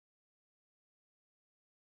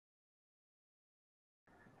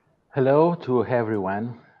Hello to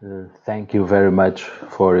everyone. Thank you very much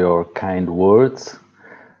for your kind words.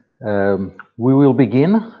 We will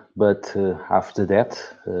begin, but after that,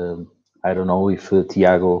 I don't know if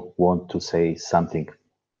Tiago wants to say something.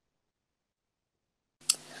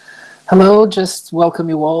 Hello, just welcome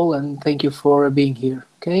you all and thank you for being here.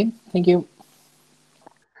 Okay, thank you.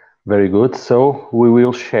 Very good. So we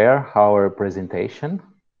will share our presentation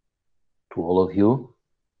to all of you.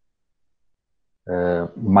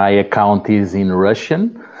 My account is in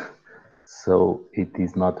Russian, so it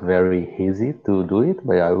is not very easy to do it,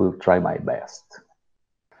 but I will try my best.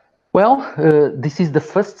 Well, this is the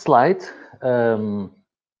first slide.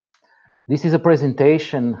 This is a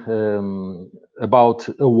presentation about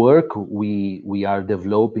a work we are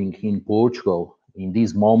developing in Portugal in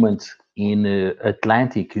this moment in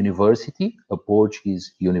Atlantic University, a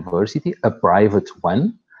Portuguese university, a private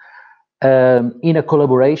one, in a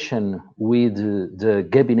collaboration with the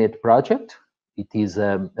Cabinet Project. It is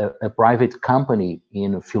a private company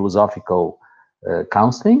in philosophical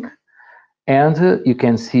counseling. And you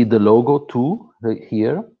can see the logo too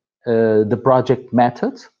here, the project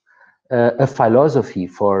method, a philosophy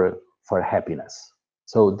for happiness.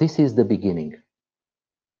 So this is the beginning.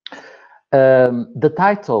 The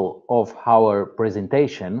title of our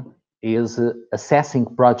presentation is Assessing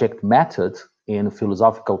Project Method in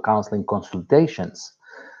Philosophical Counseling Consultations.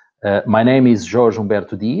 My name is Jorge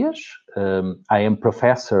Dias. I am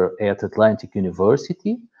professor at Atlantic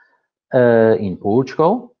University in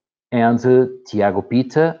Portugal, and Tiago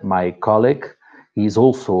Pita, my colleague, is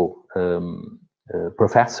also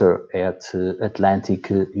professor at Atlantic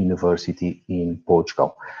University in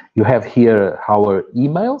Portugal. You have here our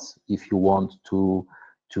emails if you want to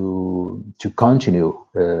continue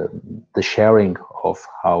the sharing of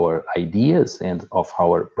our ideas and of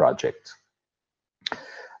our project.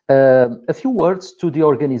 A few words to the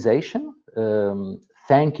organization.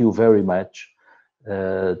 Thank you very much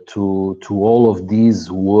to all of this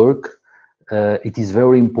work. It is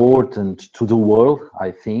very important to the world,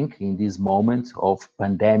 I think, in this moment of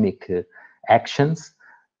pandemic actions,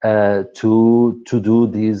 to do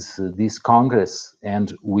this Congress,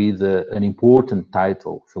 and with an important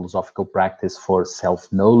title, Philosophical Practice for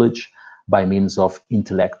Self-Knowledge by Means of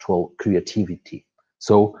Intellectual Creativity.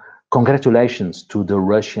 So congratulations to the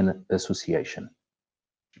Russian Association.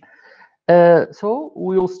 So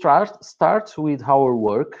we'll start with our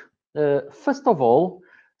work. First of all,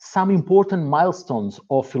 some important milestones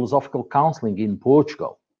of philosophical counseling in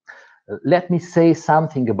Portugal. Let me say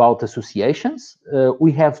something about associations.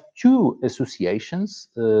 We have two associations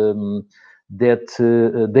that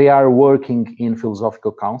they are working in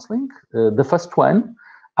philosophical counseling. The first one,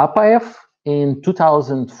 APAF in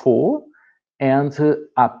 2004 and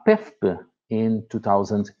APEFP in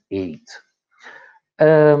 2008.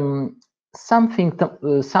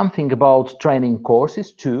 Something about training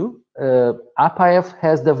courses too. APAF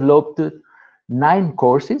has developed 9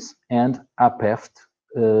 courses and APEF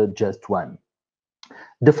just 1.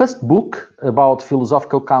 The first book about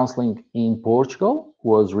philosophical counseling in Portugal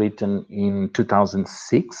was written in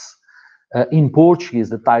 2006. In Portuguese,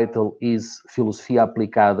 the title is Filosofia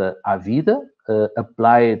Aplicada à Vida,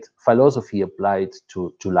 philosophy applied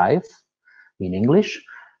to life in English.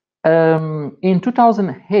 In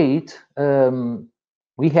 2008,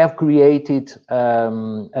 we have created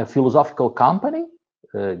a philosophical company,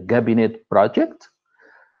 Cabinet Project.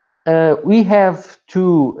 We have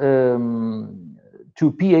two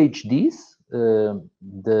PhDs,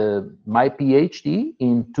 my PhD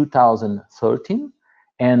in 2013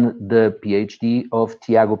 and the PhD of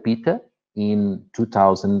Tiago Pita in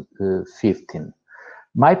 2015.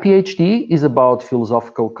 My PhD is about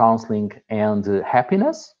philosophical counseling and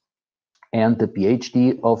happiness, and the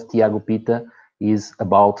PhD of Tiago Pita is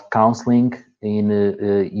about counseling in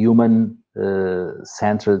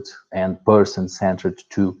human-centered and person-centered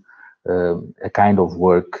too, a kind of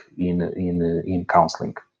work in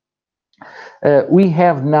counseling. We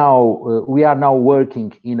are now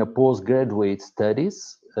working in a postgraduate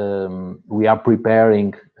studies. We are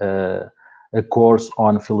preparing a course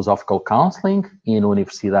on philosophical counseling in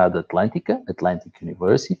Universidade Atlântica, Atlantic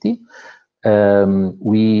University.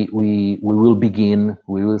 We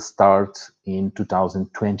will start in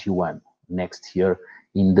 2021, next year,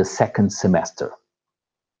 in the second semester.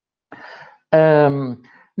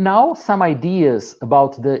 Now, some ideas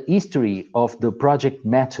about the history of the project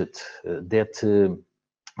method that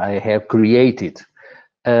I have created.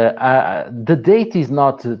 The date is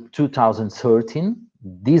not 2013.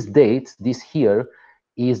 This date, this year,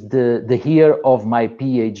 is the year of my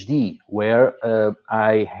PhD, where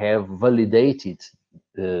I have validated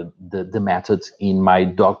the method in my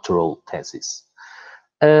doctoral thesis.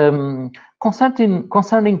 Concerning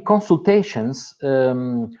consultations,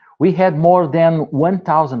 we had more than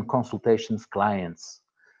 1,000 consultations clients.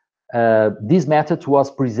 This method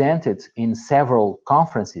was presented in several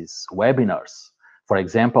conferences, webinars, for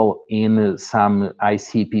example, in some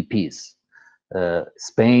ICPPs.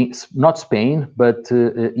 Spain, not Spain, but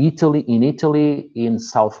Italy, in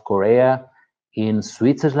South Korea, in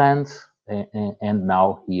Switzerland, and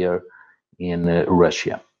now here in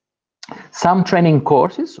Russia. Some training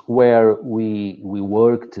courses where we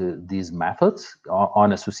worked these methods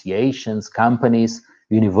on associations, companies,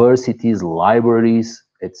 universities, libraries,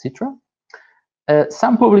 etc.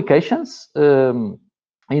 Some publications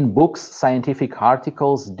in books, scientific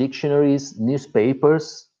articles, dictionaries,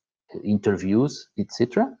 newspapers, interviews,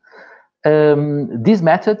 etc. This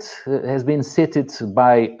method has been cited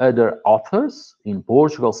by other authors in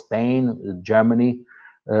Portugal, Spain, Germany,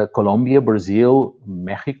 Colombia, Brazil,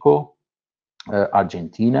 Mexico,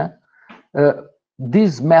 Argentina.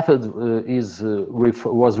 This method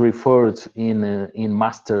was referred in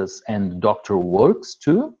master's and doctoral works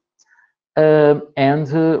too,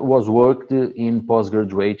 and was worked in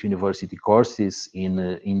postgraduate university courses in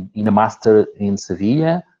a master in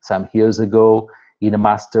Sevilla some years ago, in a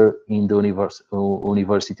master in the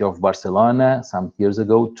University of Barcelona some years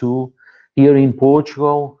ago too, here in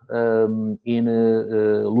Portugal, in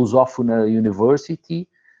Lusófona University,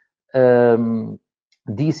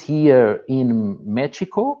 this year in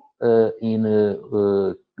Mexico, in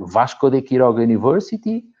Vasco de Quiroga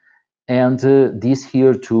University, and this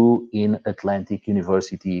year too in Atlantic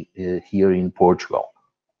University here in Portugal.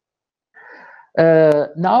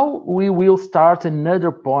 Now we will start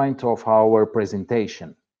another point of our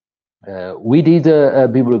presentation. We did a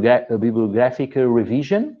bibliographic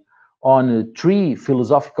revision on 3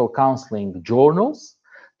 philosophical counseling journals.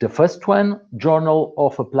 The first one, Journal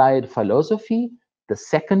of Applied Philosophy. The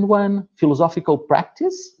second one, Philosophical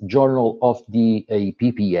Practice, Journal of the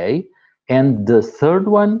PPA. And the third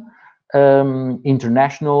one,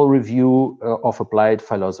 International Review of Applied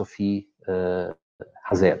Philosophy,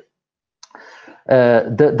 Hazer.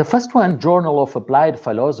 The first one, Journal of Applied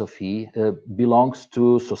Philosophy, belongs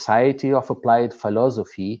to Society of Applied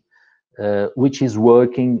Philosophy, which is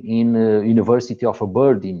working in University of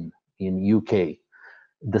Aberdeen in UK.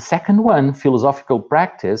 The second one, Philosophical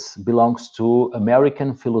Practice, belongs to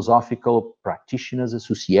American Philosophical Practitioners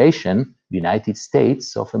Association, United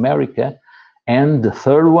States of America. And the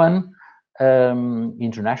third one,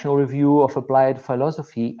 International Review of Applied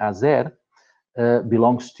Philosophy, AZER,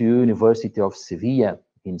 belongs to University of Sevilla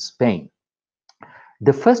in Spain.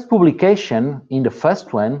 The first publication in the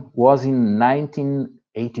first one was in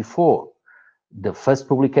 1984. The first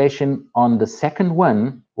publication on the second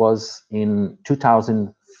one was in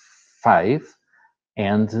 2005,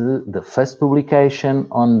 and the first publication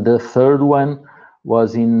on the third one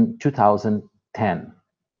was in 2010.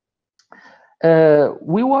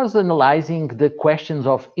 We was analyzing the questions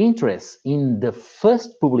of interest in the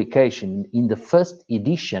first publication, in the first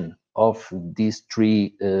edition of these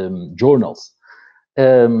 3 journals.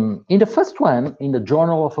 In the first one, in the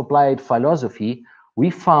Journal of Applied Philosophy, we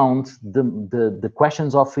found the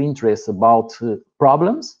questions of interest about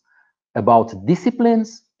problems, about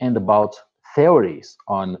disciplines, and about theories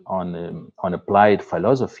on applied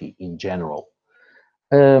philosophy in general.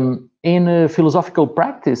 In a Philosophical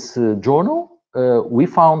Practice journal, we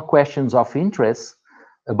found questions of interest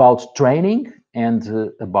about training and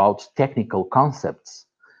about technical concepts.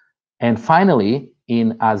 And finally,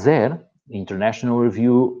 in AZER, International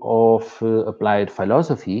Review of Applied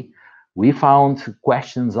Philosophy, we found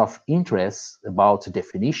questions of interest about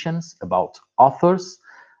definitions, about authors,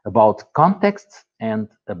 about context, and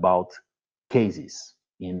about cases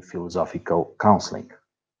in philosophical counseling.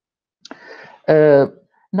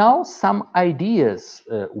 Now, some ideas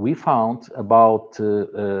we found about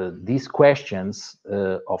these questions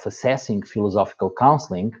of assessing philosophical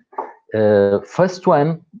counseling. The first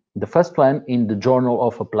one in the Journal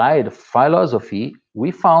of Applied Philosophy,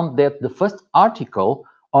 we found that the first article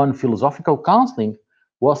on philosophical counseling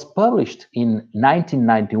was published in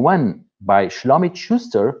 1991 by Schlomit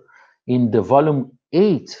Schuster in the volume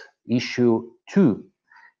 8, issue 2,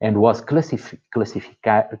 and was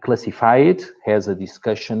classified as a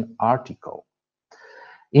discussion article.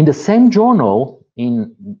 In the same journal,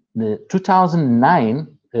 in 2009,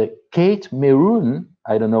 Kate Meroon,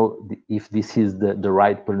 I don't know if this is the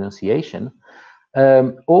right pronunciation,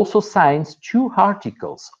 also signs 2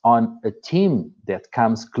 articles on a theme that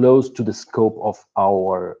comes close to the scope of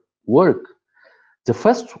our work. The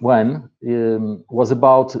first one was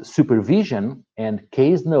about supervision and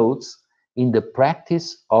case notes in the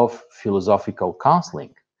practice of philosophical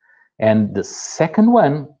counseling. And the second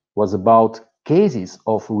one was about cases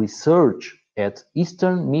of research at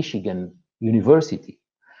Eastern Michigan University.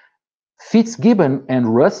 Fitzgibbon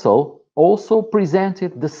and Russell also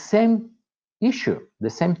presented the same issue, the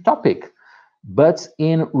same topic, but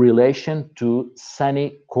in relation to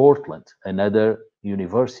SUNY Cortland, another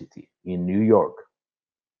university in New York.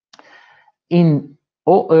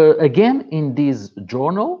 Again, in this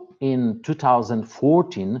journal, in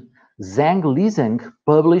 2014, Zhang Lizeng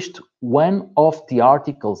published one of the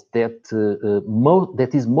articles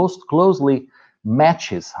that is most closely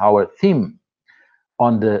matches our theme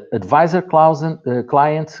on the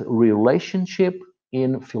advisor-client relationship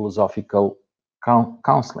in philosophical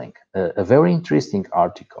counseling, a very interesting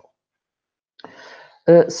article.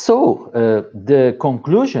 The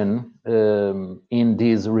conclusion in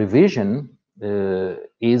this revision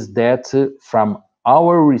is that from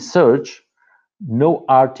our research, no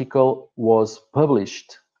article was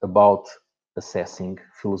published about assessing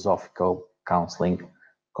philosophical counseling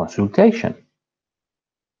consultation.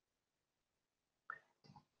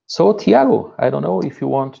 So, Tiago, I don't know if you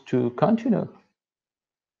want to continue.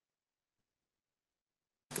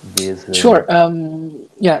 Sure.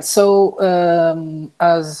 Yeah. So,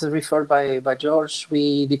 as referred by George,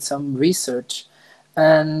 we did some research,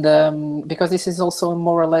 and because this is also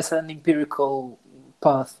more or less an empirical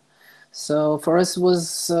path, so for us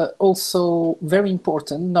was also very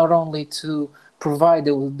important not only to provide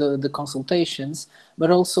the consultations,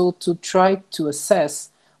 but also to try to assess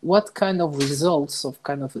what kind of results of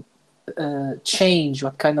kind of change,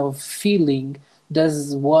 what kind of feeling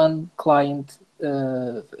does one client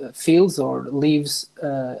feels or leaves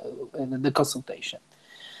the consultation.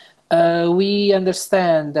 We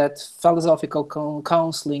understand that philosophical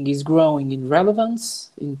counseling is growing in relevance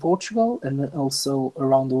in Portugal and also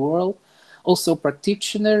around the world. Also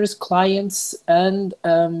practitioners, clients, and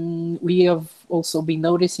we have also been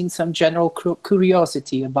noticing some general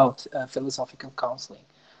curiosity about philosophical counseling,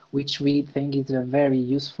 which we think is a very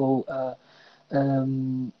useful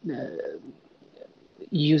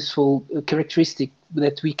characteristic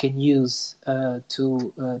that we can use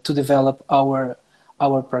to develop our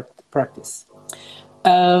practice.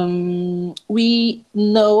 We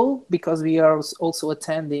know, because we are also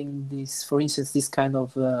attending this, for instance, this kind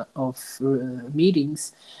of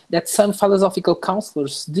meetings, that some philosophical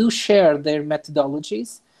counselors do share their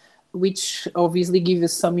methodologies, which obviously give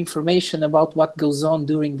us some information about what goes on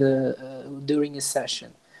during a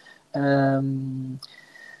session.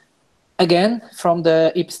 Again, from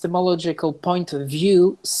the epistemological point of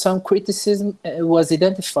view, some criticism was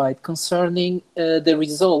identified concerning the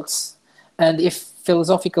results and if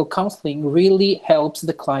philosophical counseling really helps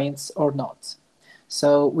the clients or not.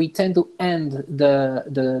 So we tend to end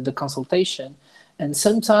the consultation, and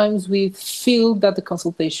sometimes we feel that the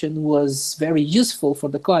consultation was very useful for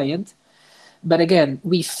the client, but again,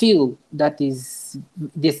 we feel that it's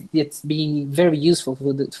being very useful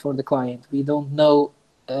for the client. We don't know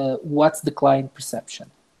what's the client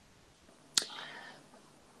perception.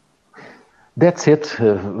 That's it.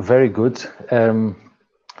 Very good.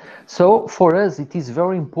 So for us, it is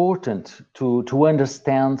very important to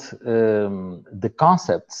understand the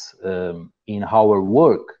concepts in our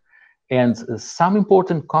work. And some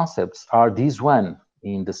important concepts are this one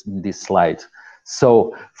in this slide.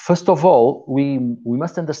 So first of all, we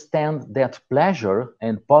must understand that pleasure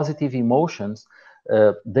and positive emotions,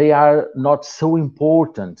 they are not so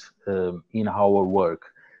important in our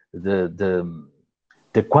work.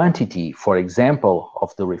 The quantity, for example,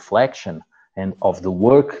 of the reflection and of the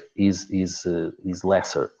work is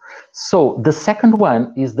lesser. So the second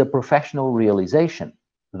one is the professional realization.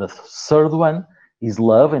 The third one is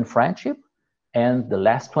love and friendship. And the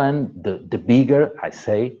last one, the bigger, I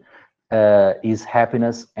say, is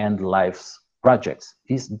happiness and life's projects.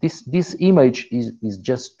 This image is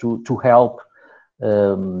just to help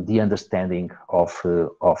the understanding of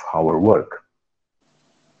our work.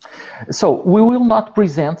 So we will not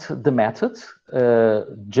present the method,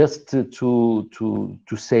 just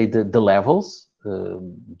to say the levels,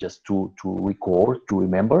 just to record, to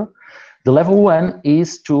remember. The level 1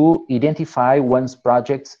 is to identify one's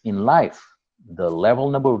projects in life. The level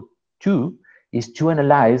number 2 is to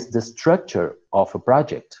analyze the structure of a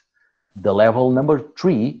project. The level number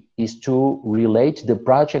 3 is to relate the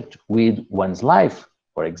project with one's life.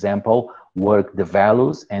 For example, work the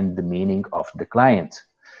values and the meaning of the client.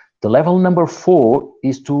 The level number 4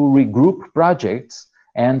 is to regroup projects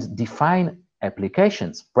and define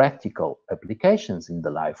applications, practical applications in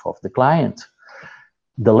the life of the client.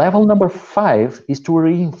 The level number 5 is to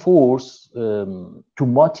reinforce, to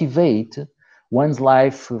motivate one's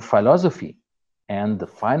life philosophy. And the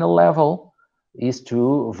final level is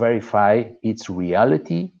to verify its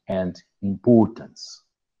reality and importance.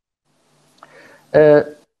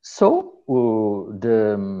 The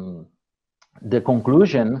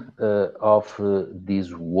conclusion of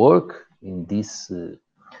this work in this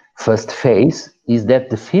first phase is that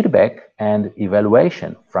the feedback and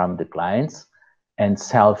evaluation from the clients and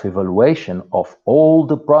self-evaluation of all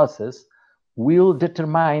the process will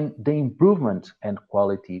determine the improvement and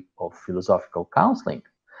quality of philosophical counseling.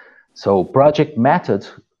 So project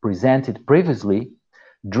methods presented previously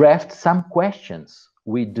draft some questions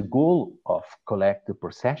with the goal of collect the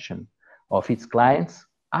perception of its clients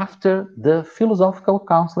after the philosophical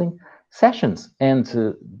counseling sessions.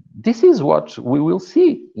 And this is what we will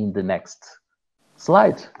see in the next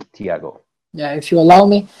slide, Tiago. Yeah, if you allow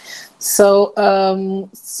me. So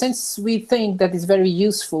since we think that it's very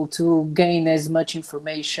useful to gain as much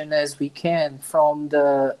information as we can from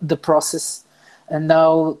the process, and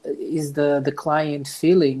now is the client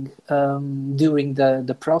feeling during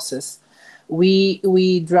the process, we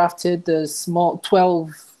drafted the small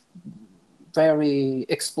 12 very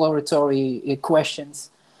exploratory questions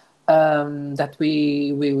that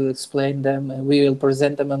we will explain them, and we will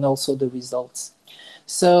present them, and also the results.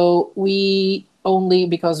 So we only,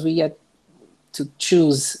 because we had to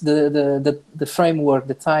choose the framework,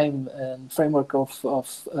 the time framework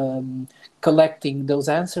of collecting those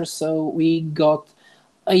answers. So we got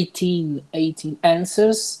 18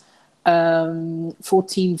 answers,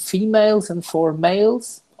 14 females and 4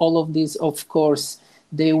 males. All of these, of course,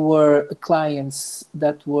 they were clients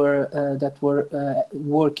that were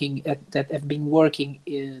working that have been working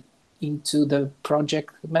into the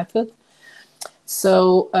project method.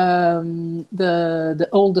 So the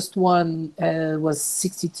oldest one was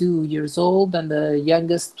 62 years old, and the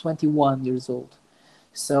youngest 21 years old.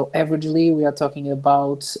 So averagely, we are talking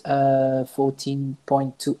about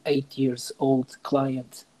 14.28 years old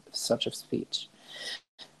client, such a speech.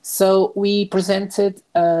 So we presented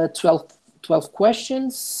 12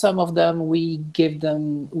 questions. Some of them we give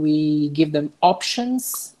them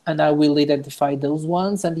options, and I will identify those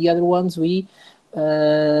ones, and the other ones we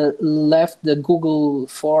left the Google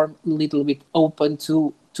form a little bit open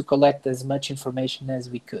to collect as much information as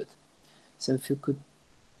we could. So if you could,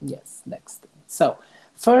 yes, next. So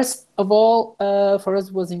first of all, for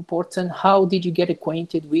us was important, how did you get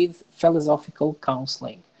acquainted with philosophical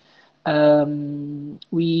counseling?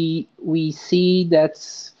 We see that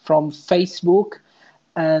from Facebook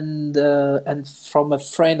and from a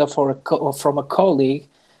friend or from a colleague,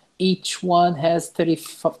 each one has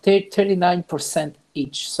 39%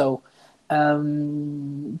 each. So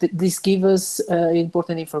this gives us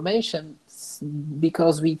important information,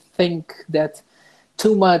 because we think that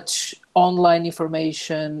too much online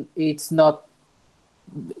information, it's not,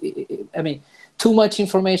 I mean, too much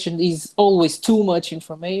information is always too much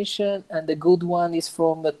information, and the good one is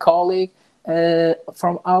from a colleague.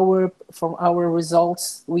 From our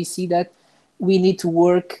results, we see that we need to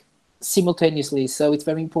work simultaneously. So it's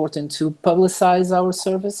very important to publicize our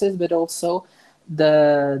services, but also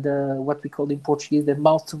the what we call in Portuguese the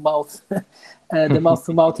mouth-to-mouth the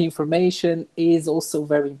mouth-to-mouth information is also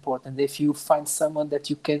very important. If you find someone that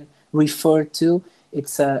you can refer to,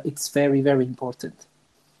 it's very, very important.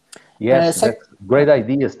 Yes, that's great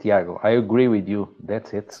ideas, Tiago. I agree with you.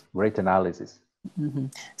 That's it. Great analysis. Mm-hmm.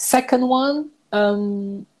 Second one,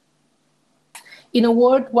 in a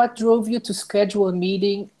word, what drove you to schedule a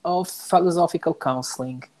meeting of philosophical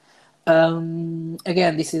counseling?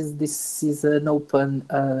 Again, this is an open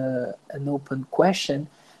question,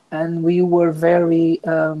 and we were very.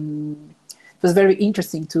 It was very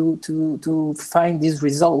interesting to find these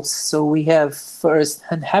results. So we have first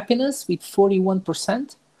unhappiness with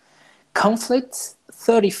 41%, conflict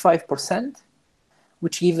 35%,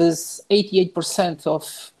 which gives us 88%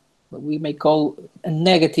 of what we may call a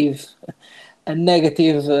negative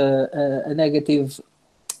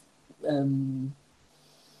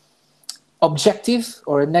objective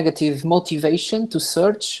or a negative motivation to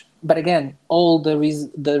search. But again, all the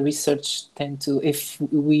research tend to, if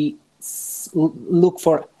we look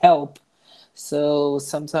for help, so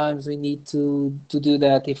sometimes we need to do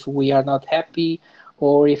that if we are not happy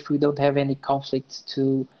or if we don't have any conflict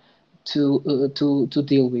to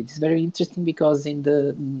deal with. It's very interesting because in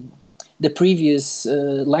the previous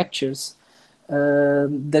lectures,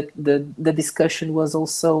 the discussion was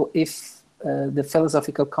also if the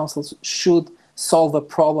philosophical counsels should solve a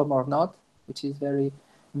problem or not, which is very,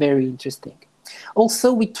 very interesting.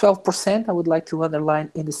 Also, with 12%, I would like to underline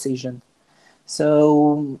indecision.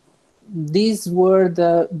 So these were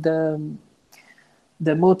the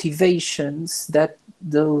motivations that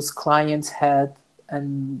those clients had,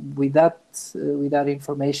 and with that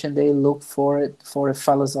information, they look for a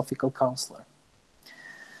philosophical counselor.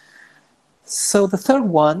 So the third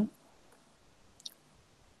one,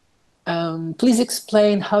 please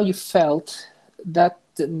explain how you felt that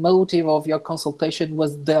the motive of your consultation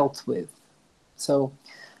was dealt with. So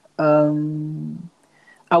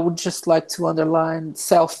I would just like to underline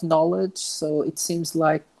self-knowledge. So it seems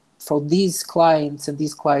like for these clients and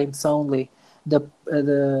these clients only,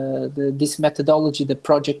 this methodology, the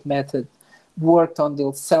project method, worked on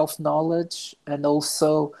the self-knowledge and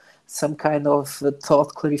also some kind of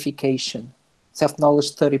thought clarification.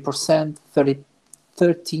 Self-knowledge 30%,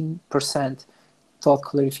 13% thought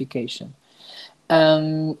clarification.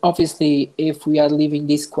 Obviously, if we are leaving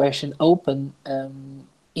this question open,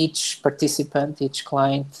 each participant, each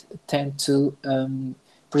client tend to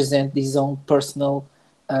present his own personal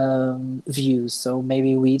views. So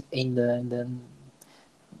maybe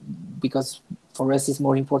because for us it's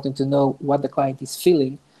more important to know what the client is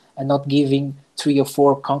feeling and not giving 3 or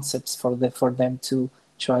 4 concepts for them to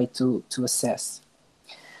try to assess.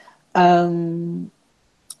 The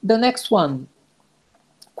next one,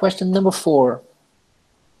 question number 4.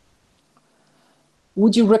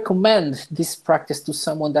 Would you recommend this practice to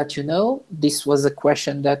someone that you know? This was a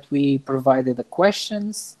question that we provided the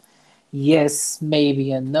questions. Yes,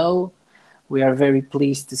 maybe, and no. We are very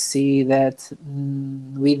pleased to see that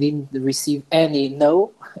we didn't receive any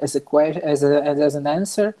no as an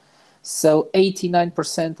answer. So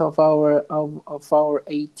 89% of our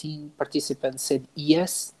 18 participants said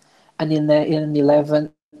yes, and in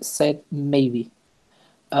 11 said maybe.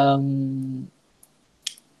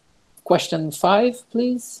 Question 5,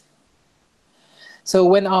 please. So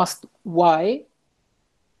when asked why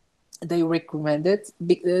they recommended,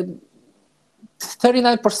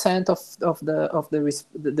 39% of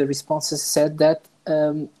the responses said that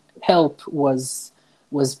help was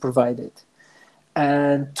provided,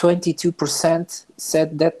 and 22%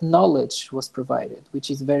 said that knowledge was provided, which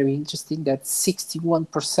is very interesting. That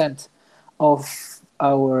 61% of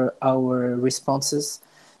our responses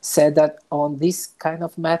said that on this kind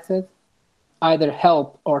of method, either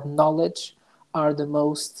help or knowledge are the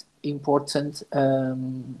most important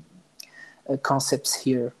concepts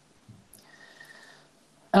here.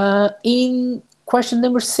 In question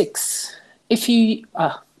number 6, if you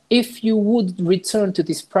would return to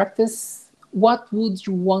this practice, what would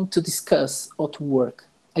you want to discuss or to work?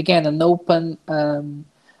 Again, an open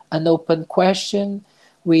question.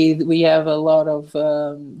 We have a lot of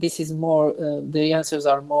this is more the answers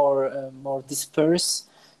are more dispersed.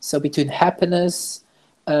 So between happiness,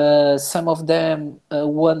 some of them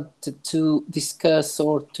wanted to discuss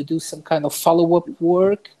or to do some kind of follow-up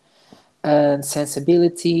work and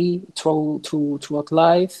sensibility throughout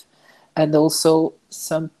life, and also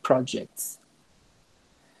some projects.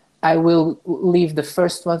 I will leave the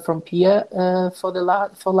first one from Pia for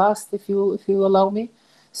last, if you allow me.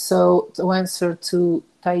 So to answer to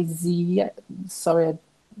Taizia, sorry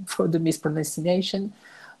for the mispronunciation,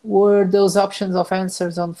 were those options of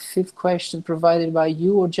answers on 5th question provided by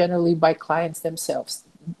you or generally by clients themselves?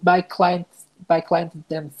 By clients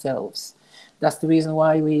themselves. That's the reason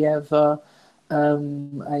why we have. I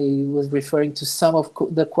was referring to some of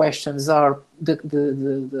the questions are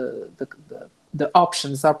the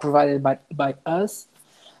options are provided by us,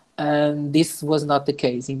 and this was not the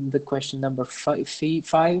case in the question number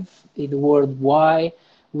 5. In the word why,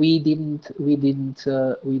 we didn't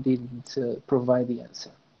provide the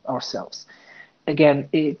answer ourselves. Again,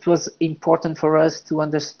 it was important for us to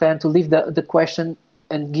understand, to leave the question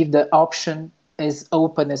and give the option as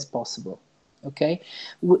open as possible. Okay.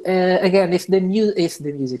 Again, if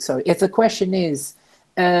the question is,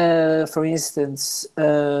 for instance,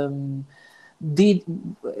 do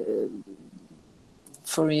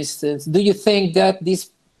you think that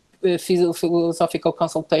this philosophical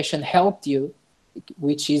consultation helped you,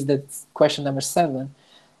 which is the question number 7,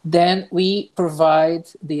 then we provide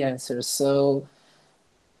the answer. So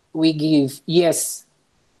we give yes,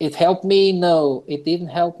 it helped me, no, it didn't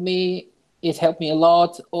help me, it helped me a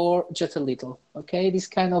lot, or just a little. Okay, this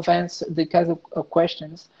kind of answer, the kind of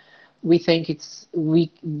questions, we think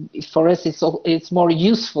for us it's more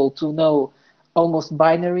useful to know almost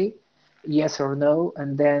binary, yes or no,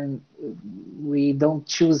 and then we don't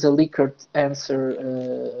choose a Likert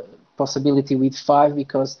answer possibility with 5,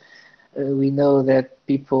 because we know that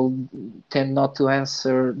people tend not to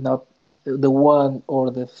answer not the 1 or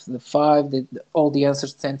the 5. All the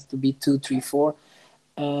answers tend to be 2, 3, 4.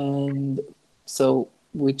 And so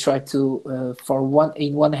we try to,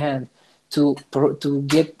 in one hand, to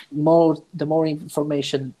get the more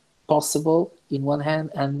information possible in one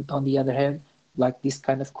hand, and on the other hand, like this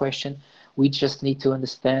kind of question, we just need to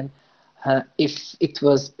understand if it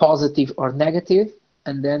was positive or negative,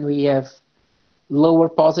 and then we have lower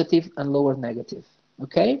positive and lower negative.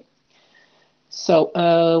 Okay. So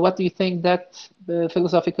what do you think that the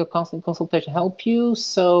philosophical counseling consultation helped you?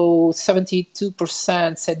 So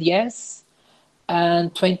 72% said yes,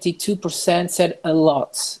 and 22% said a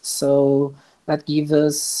lot. So that gives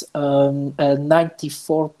us a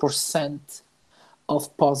 94%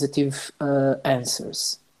 of positive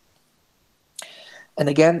answers. And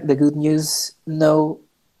again, the good news, no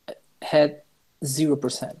had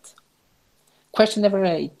 0%. Question number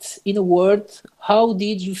 8. In a word, how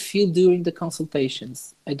did you feel during the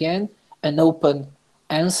consultations? Again, an open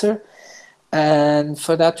answer, and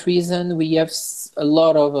for that reason, we have a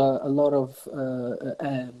lot of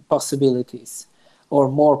possibilities, or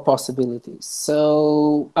more possibilities.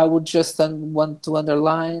 So I would just want to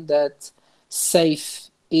underline that safe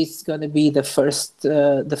is going to be the first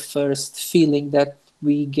feeling that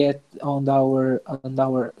we get on our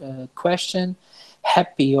question.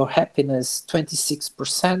 Happy or happiness,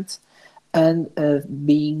 26%, and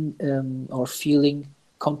being or feeling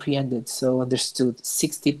comprehended, so understood,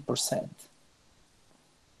 16%.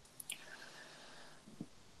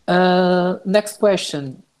 Next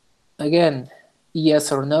question, again,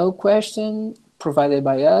 yes or no question provided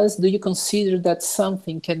by us. Do you consider that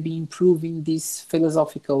something can be improved in this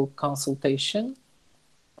philosophical consultation?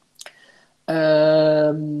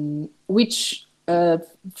 Which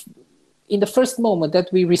in the first moment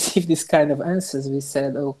that we received this kind of answers, we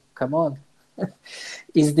said, oh, come on.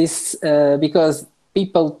 Is this because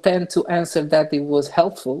people tend to answer that it was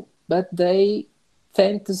helpful, but they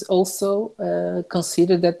tend to also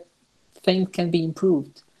consider that things can be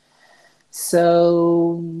improved.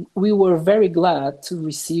 So we were very glad to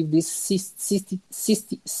receive this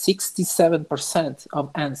 67% of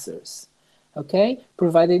answers, okay,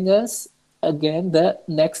 providing us, again, the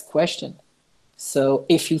next question. So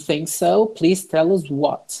if you think so, please tell us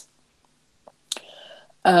what.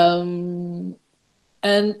 And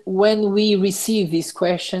when we receive these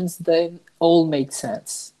questions, they all make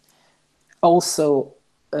sense. Also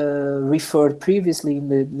referred previously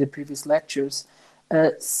in the previous lectures,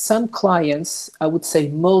 some clients, I would say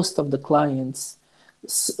most of the clients,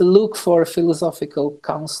 look for a philosophical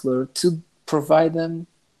counselor to provide them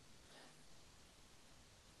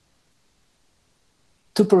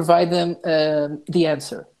the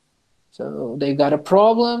answer. So they got a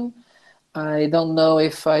problem. I don't know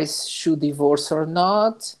if I should divorce or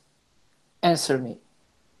not. Answer me.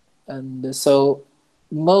 And so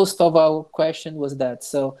most of our question was that.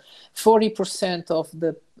 So 40% of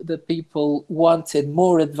the people wanted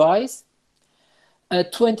more advice,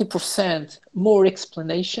 20% more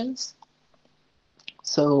explanations.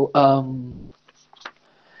 So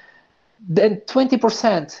then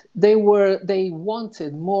 20% they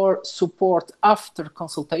wanted more support after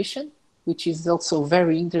consultation, which is also a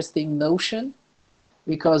very interesting notion,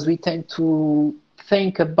 because we tend to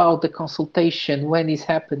think about the consultation when it's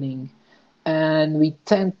happening, and we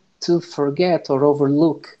tend to forget or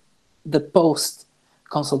overlook the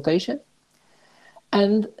post-consultation.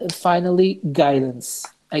 And finally, guidance.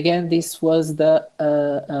 Again, this was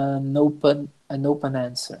an open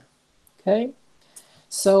answer. Okay,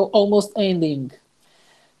 so almost ending.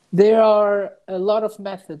 There are a lot of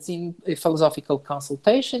methods in a philosophical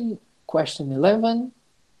consultation. Question 11.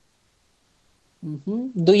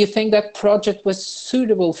 Do you think that project was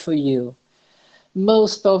suitable for you?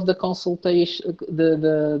 Most of the consultation,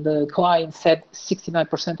 the clients said,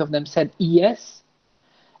 69% of them said yes.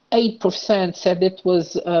 8% said it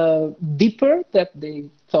was deeper than they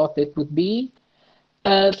thought it would be.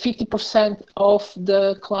 50% of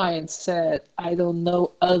the clients said, I don't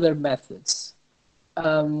know other methods.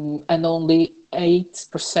 And only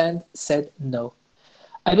 8% said no.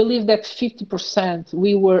 I believe that 50%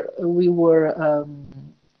 we were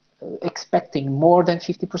expecting more than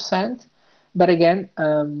 50%, but again,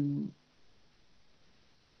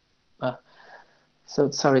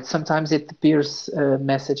 so sorry, sometimes it appears a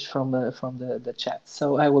message from the chat.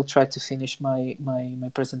 So I will try to finish my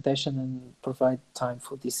presentation and provide time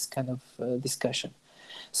for this kind of discussion.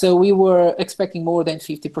 So we were expecting more than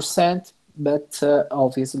 50%, but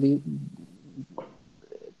obviously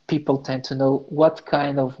people tend to know what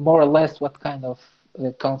kind of, more or less, what kind of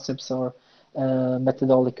concepts or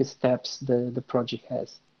methodological steps the project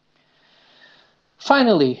has.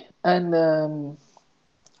 Finally, and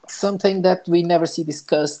something that we never see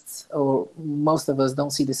discussed, or most of us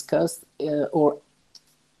don't see discussed, or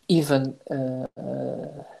even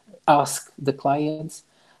ask the clients,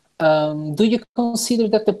 do you consider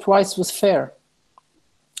that the price was fair?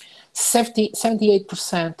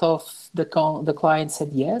 78% of the clients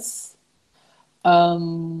said yes.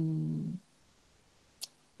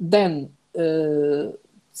 Then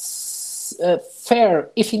fair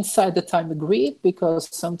if inside the time agreed, because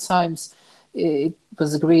sometimes it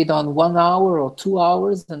was agreed on 1 hour or 2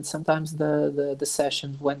 hours, and sometimes the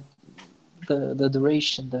session went, the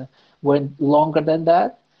duration went longer than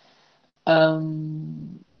that.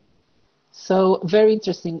 So very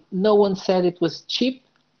interesting. No one said it was cheap.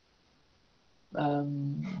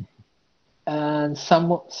 And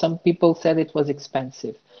some people said it was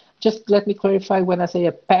expensive. Just let me clarify when I say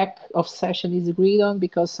a pack of session is agreed on,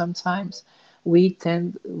 because sometimes we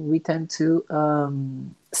tend to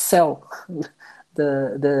sell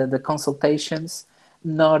the consultations,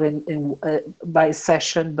 not by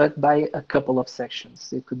session, but by a couple of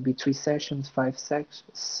sections. It could be 3 sessions, 5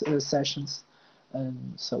 sessions,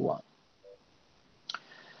 and so on.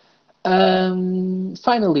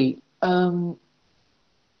 Finally,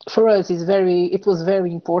 for us, it was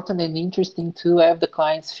very important and interesting to have the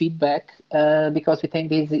client's feedback, because we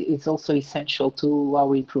think it's also essential to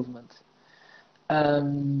our improvement.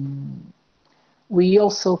 We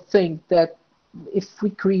also think that if we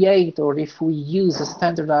create or if we use a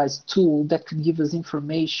standardized tool that could give us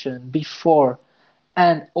information before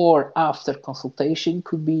and or after consultation,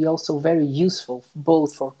 could be also very useful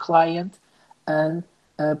both for client and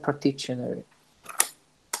practitioner.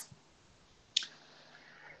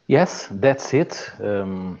 Yes, that's it.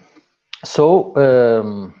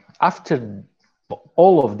 After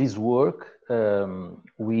all of this work,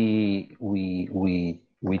 we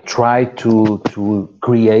try to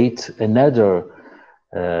create another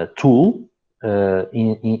tool.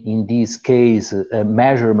 In this case, a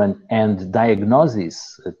measurement and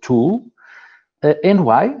diagnosis tool. And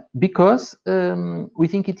why? Because we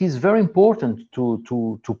think it is very important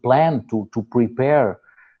to plan, to prepare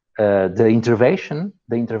the intervention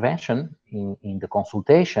in the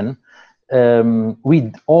consultation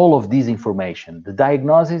with all of this information. The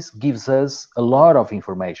diagnosis gives us a lot of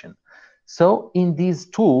information. So in this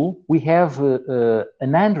tool, we have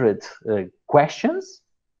 100 questions,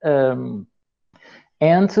 and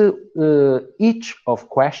each of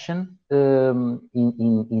question,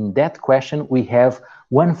 in that question, we have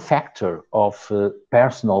one factor of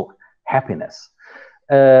personal happiness.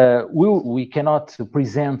 We cannot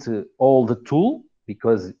present all the tool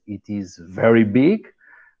because it is very big,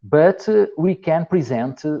 but we can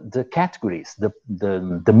present the categories,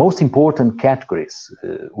 the most important categories,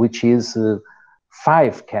 which is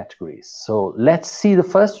 5 categories. So let's see the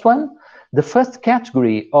first one. The first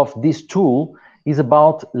category of this tool is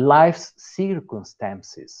about life's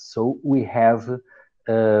circumstances. So we have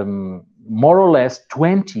more or less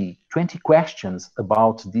 20 questions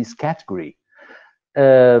about this category.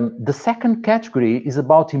 The second category is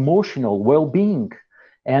about emotional well-being,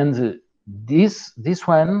 and this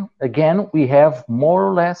one, again, we have more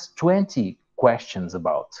or less 20 questions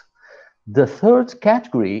about. The third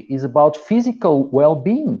category is about physical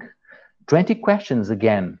well-being, 20 questions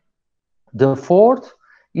again. The fourth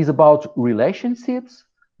is about relationships,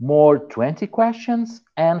 more 20 questions.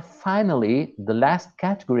 And finally, the last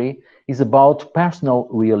category is about personal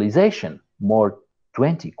realization, more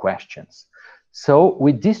 20 questions. So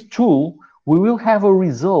with this tool, we will have a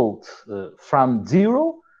result from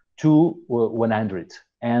 0 to 100.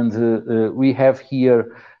 And we have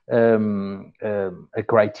here a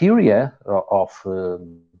criteria of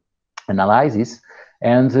analysis.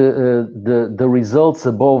 And the results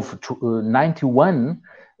above 91,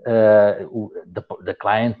 the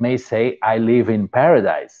client may say, I live in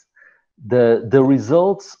paradise. The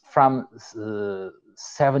results from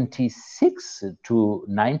 76 to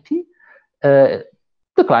 90, the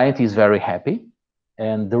client is very happy.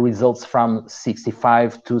 And the results from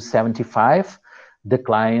 65 to 75, the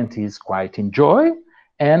client is quite enjoy.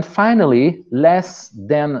 And finally, less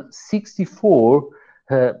than 64,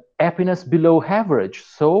 happiness below average.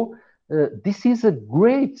 So this is a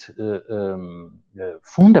great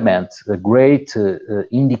fundament, a great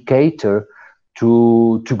indicator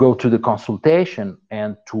to go to the consultation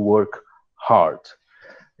and to work hard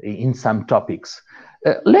in some topics.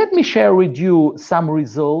 Let me share with you some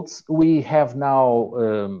results. We have now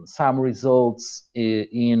some results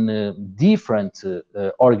in different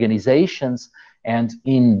organizations and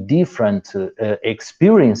in different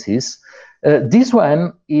experiences. This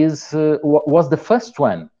one was the first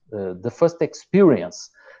one, the first experience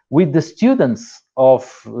with the students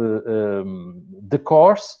of the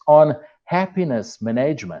course on happiness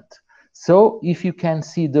management. So if you can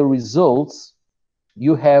see the results,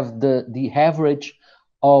 you have the average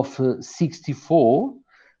of 64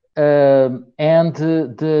 and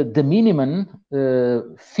the minimum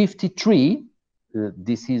 53.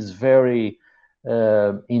 This is very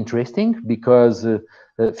interesting because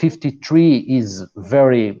 53 is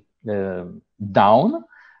very down,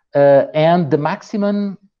 and the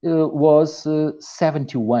maximum was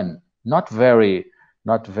 71. Not very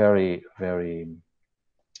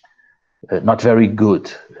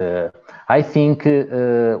good. I think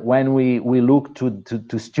when we look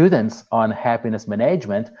to students on happiness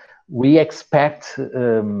management, we expect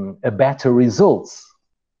a better results,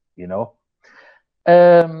 you know.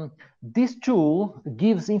 This tool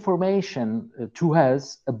gives information to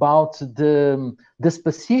us about the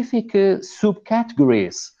specific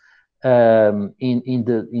subcategories in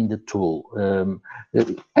the tool.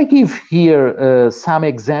 I give here some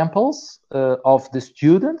examples of the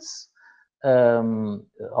students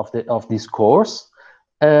of this course.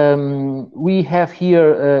 We have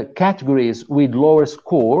here categories with lower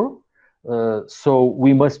score, so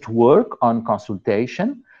we must work on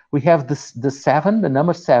consultation. We have the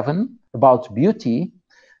number 7 about beauty,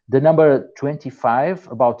 the number 25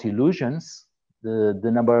 about illusions,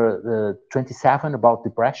 the number 27 about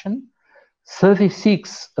depression,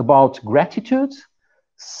 36 about gratitude,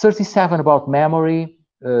 37 about memory,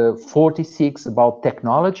 46 about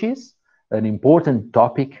technologies, an important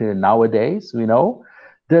topic nowadays, we know,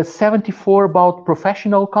 the 74 about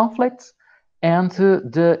professional conflicts, and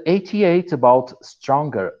the 88 about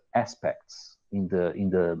stronger aspects in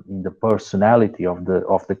the personality of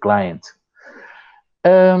the client.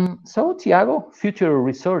 So Tiago, future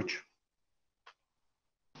research.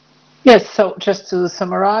 Yes, so just to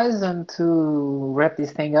summarize and to wrap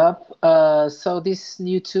this thing up, so this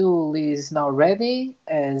new tool is now ready,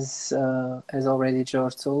 as already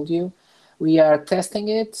George told you. We are testing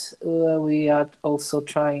it. We are also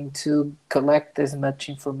trying to collect as much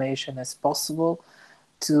information as possible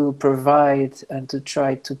to provide and to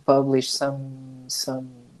try to publish some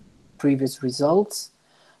previous results.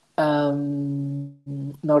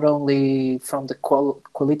 Not only from the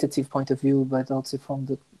qualitative point of view, but also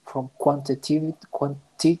from quantitative.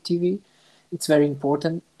 It's very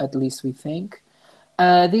important, at least we think.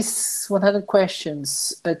 These 100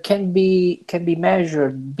 questions can be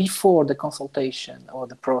measured before the consultation or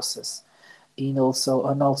the process,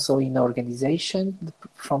 also in organization,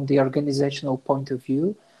 from the organizational point of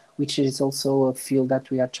view, which is also a field that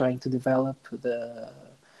we are trying to develop, the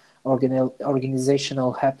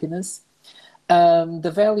organizational happiness.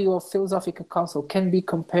 The value of philosophical counsel can be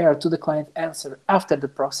compared to the client answer after the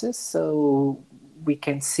process. So we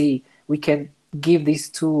can give this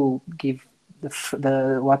tool, give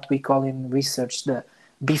the what we call in research the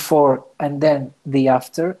before and then the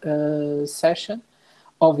after session.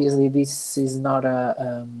 Obviously, this is not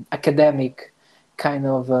a academic kind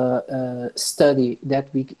of study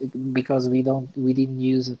that because we didn't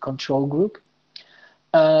use a control group.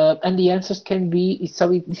 And the answers can be, so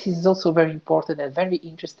this is also very important and very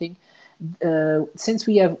interesting. Since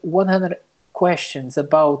we have 100 questions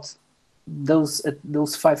about those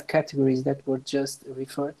 5 categories that were just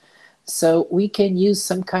referred, so we can use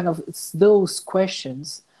some kind of those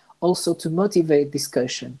questions also to motivate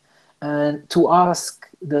discussion and to ask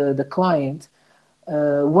the client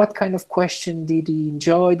what kind of question did he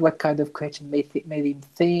enjoy, what kind of question made him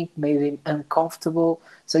think, made him uncomfortable.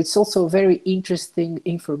 So it's also very interesting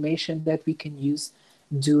information that we can use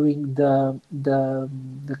during the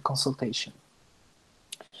consultation.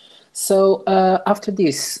 So after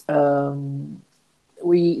this,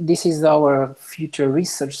 this is our future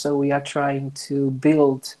research. So we are trying to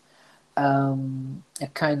build a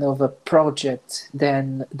kind of a project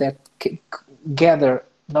then that gather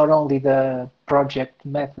not only the project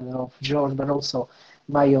method of George, but also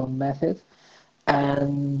my own method,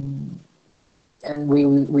 and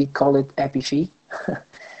we call it EpiFi.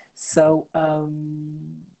 So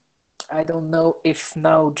I don't know if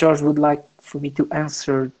now George would like for me to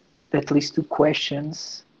answer at least 2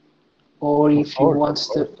 questions, or if he wants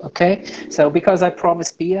to. Okay, so because I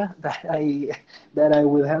promised Pia that I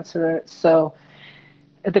will answer. So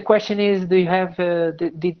the question is, do you have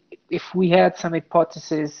if we had some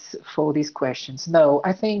hypotheses for these questions? No,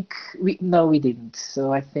 I think we didn't.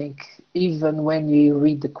 So I think even when you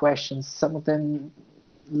read the questions, some of them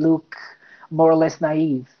look more or less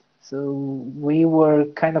naive. So we were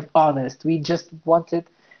kind of honest. We just wanted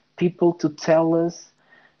people to tell us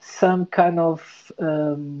some kind of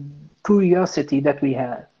curiosity that we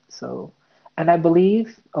had. So, and I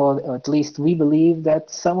believe, or at least we believe, that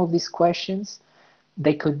some of these questions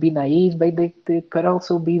they could be naive, but they could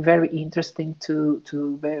also be very interesting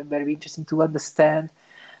very interesting to understand.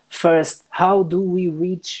 First, how do we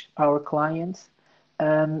reach our clients?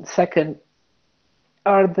 And second,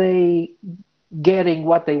 are they getting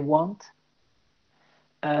what they want?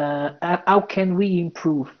 And how can we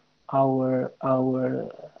improve our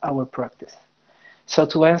practice? So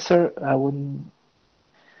to answer, I wouldn't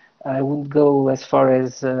go as far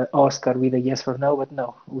as Oscar with a yes or no, but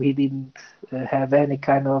no, we didn't have any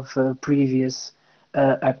kind of previous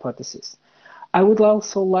hypothesis. I would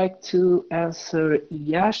also like to answer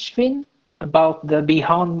Yashvin about the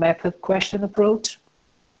Beyond Method question approach.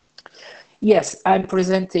 Yes, I'm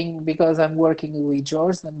presenting because I'm working with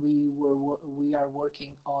George, and we are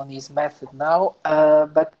working on his method now.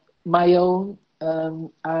 But my own,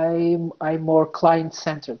 I'm more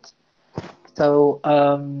client-centered. So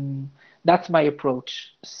that's my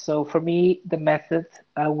approach. So for me, the method,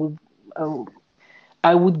 I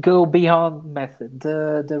would go beyond method.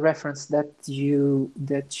 The reference that you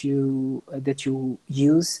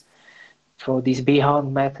use for this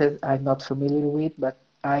beyond method, I'm not familiar with, but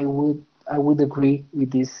I would agree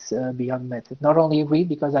with this beyond method. Not only agree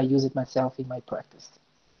because I use it myself in my practice.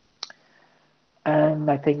 And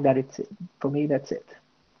I think that it's it. For me, that's it.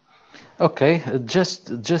 Okay, just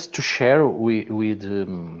to share with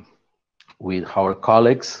our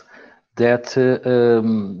colleagues that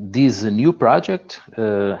this new project,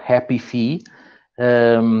 Happy Fee,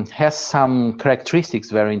 has some characteristics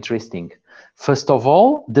very interesting. First of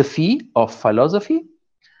all, the fee of philosophy.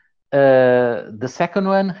 The second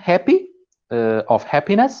one, happy, of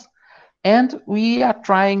happiness. And we are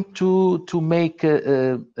trying to make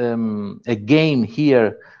a game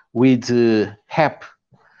here with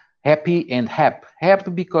happy and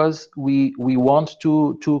happy because we want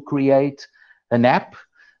to create an app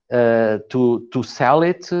to sell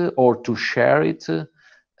it or to share it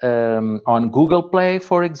on Google Play,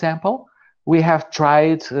 for example. We have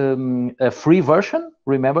tried a free version.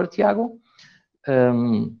 Remember, Tiago?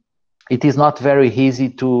 It is not very easy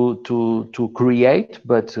to create,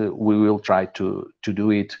 but we will try to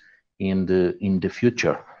do it in the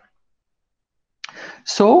future.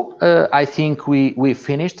 So I think we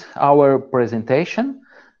finished our presentation.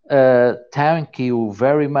 Thank you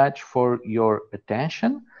very much for your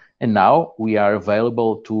attention. And now we are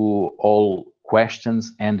available to all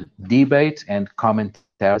questions and debate and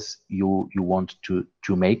commentaries you want to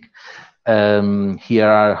make. Here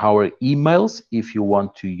are our emails if you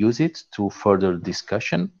want to use it to further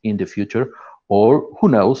discussion in the future, or who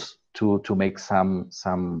knows, to make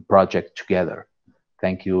some project together.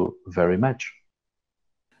 Thank you very much.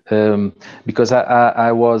 Because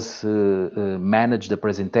I was manage the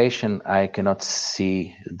presentation, I cannot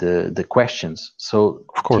see the questions. So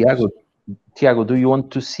of course. Tiago, do you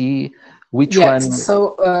want to see which Yes, one?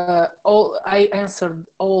 so I answered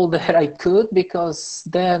all that I could, because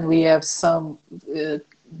then we have some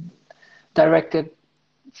directed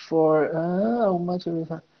for how much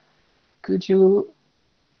could you,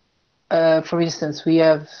 for instance, we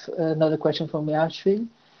have another question from Yashvin.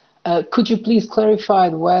 Could you please clarify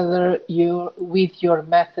whether with your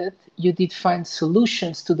method you did find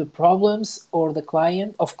solutions to the problems or the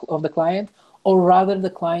client of the client, or rather the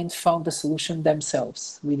client found the solution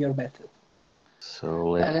themselves with your method?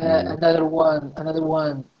 So another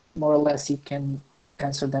one, more or less, you can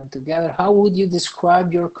answer them together. How would you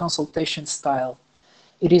describe your consultation style?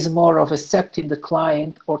 It is more of accepting the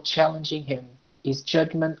client or challenging him, his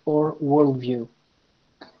judgment or worldview?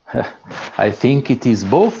 I think it is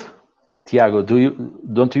both. Tiago,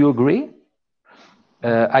 don't you agree?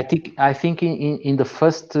 I think in the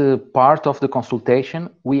first part of the consultation,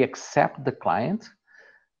 we accept the client.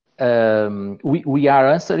 We are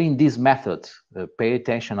answering this method. Pay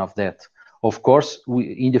attention of that. Of course,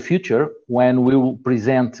 in the future, when we will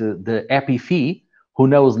present the Happy Fee, who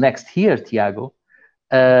knows next year, Tiago,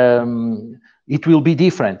 it will be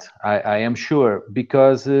different. I am sure,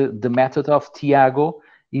 because the method of Tiago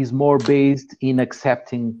is more based in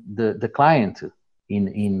accepting the client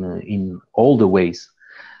in all the ways.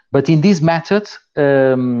 But in this method,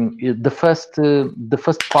 the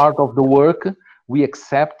first part of the work, we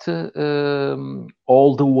accept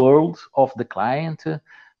all the world of the client,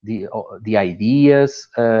 the ideas,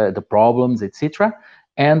 the problems, etc.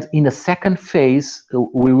 And in the second phase,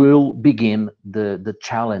 we will begin the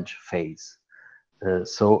challenge phase.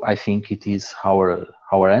 So I think it is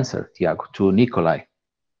our answer, Tiago, to Nikolai.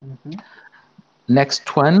 Mm-hmm.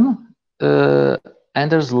 Next one,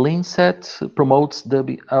 Anders Lindset promotes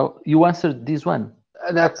the. You answered this one.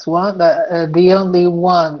 That's one. The only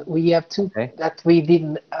one we have two Okay. that we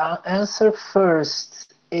didn't answer.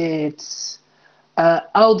 First, it's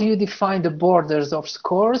How do you define the borders of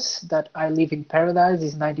scores that I live in paradise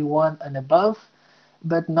is 91 and above,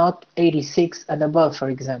 but not 86 and above, for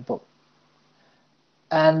example?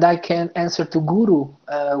 And I can answer to Guru.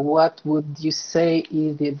 What would you say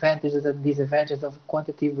is the advantages and disadvantages of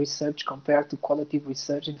quantitative research compared to qualitative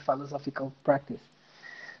research in philosophical practice?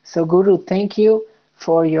 So Guru, thank you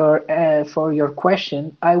for your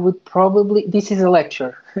question. I would probably, this is a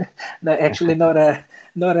lecture, no, actually not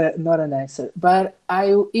an answer. But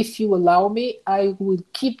if you allow me, I would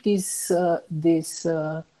keep this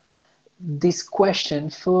question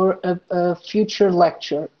for a future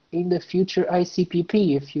lecture in the future ICPP,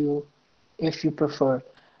 if you prefer.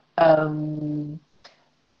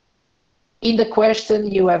 In the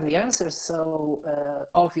question, you have the answer. So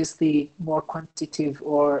obviously, more quantitative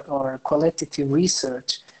or qualitative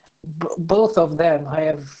research, both of them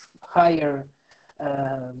have higher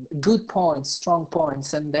good points, strong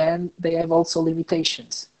points, and then they have also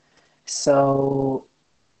limitations. So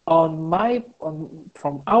from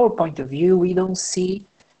our point of view, we don't see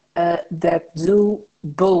that do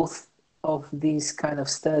both of these kind of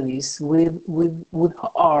studies would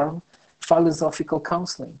harm philosophical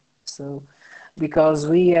counseling. So, because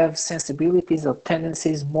we have sensibilities or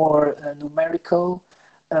tendencies more numerical,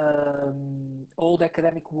 old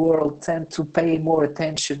academic world tend to pay more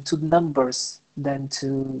attention to numbers than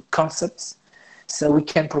to concepts. So we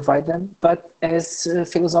can provide them, but as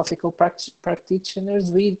philosophical practitioners,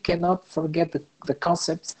 we cannot forget the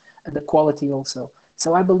concepts and the quality also.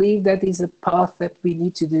 So I believe that is a path that we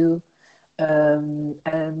need to do,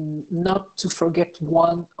 and not to forget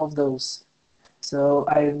one of those. So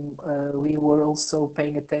we were also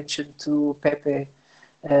paying attention to Pepe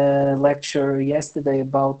lecture yesterday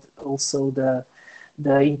about also the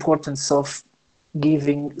importance of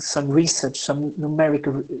giving some research, some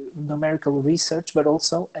numerical research, but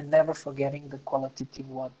also and never forgetting the qualitative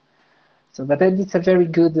one. So, but it's a very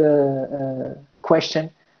good question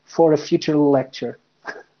for a future lecture.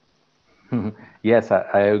 Yes,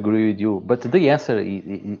 I agree with you. But the answer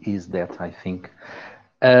is that, I think.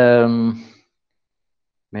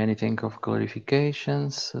 Many thank of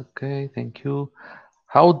clarifications. Okay, thank you.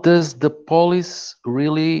 How does the police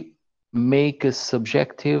really make a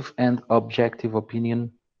subjective and objective opinion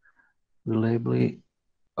reliably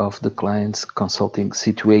of the client's consulting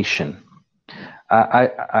situation?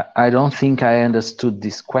 I don't think I understood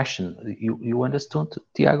this question. You understood,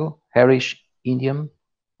 Tiago? Harish, Indian,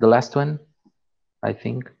 the last one, I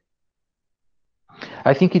think.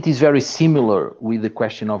 I think it is very similar with the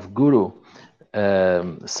question of Guru,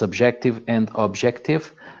 subjective and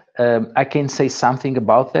objective. I can say something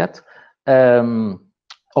about that.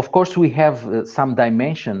 Of course, we have some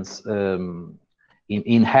dimensions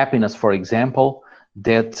in happiness, for example,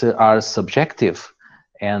 that are subjective,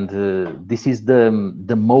 and this is the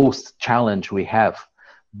most challenge we have.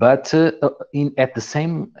 But at the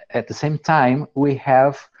same time, we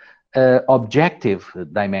have objective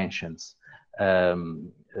dimensions.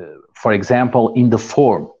 For example, in the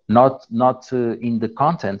form, not in the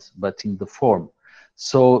content, but in the form.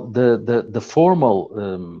 So the formal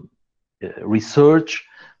research,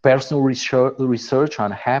 personal research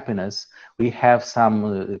on happiness, we have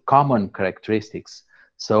some common characteristics.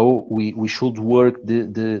 So we should work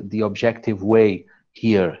the objective way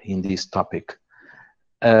here in this topic.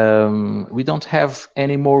 We don't have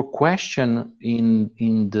any more question in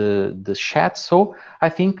the chat, so I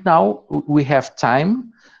think now we have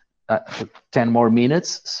time, 10 more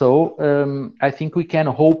minutes. So I think we can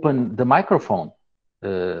open the microphone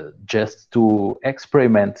just to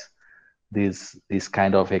experiment this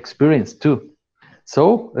kind of experience too.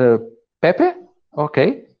 So Pepe,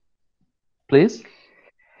 okay, please.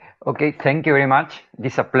 Okay, thank you very much.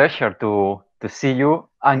 It's a pleasure to see you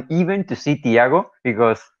and even to see Tiago,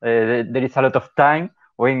 because there is a lot of time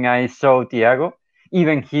when I saw Tiago.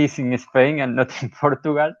 Even he's in Spain and not in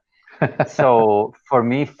Portugal. So for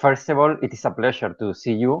me, first of all, it is a pleasure to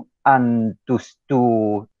see you and to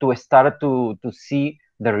start to see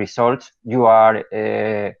the results you are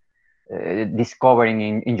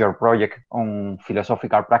discovering in your project on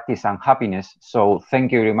philosophical practice and happiness. So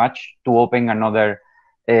thank you very much to open another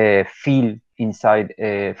field inside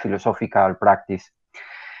philosophical practice.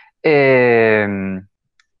 I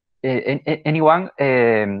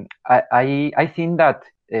think that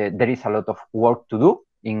there is a lot of work to do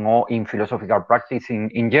in philosophical practice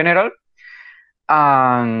in general,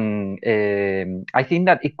 and I think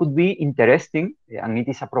that it could be interesting, and it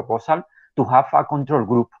is a proposal, to have a control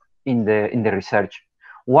group in the research.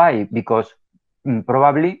 Why? Because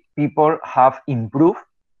probably people have improved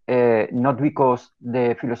not because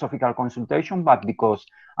the philosophical consultation, but because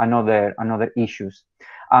another issues.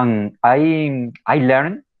 And I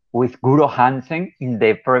learned with Guru Hansen in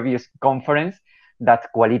the previous conference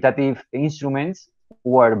that qualitative instruments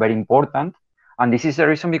were very important. And this is the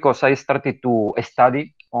reason because I started to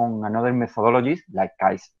study on another methodologies like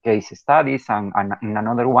case studies and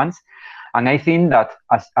another ones. And I think that,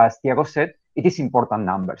 as Tiago said, it is important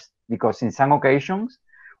numbers, because in some occasions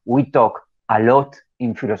we talk a lot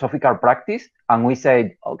in philosophical practice and we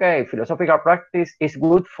say, okay, philosophical practice is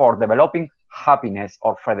good for developing happiness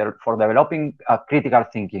or for developing critical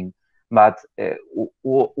thinking. But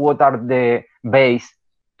what are the base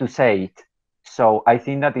to say it? So I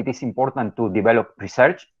think that it is important to develop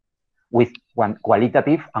research with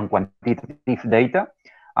qualitative and quantitative data.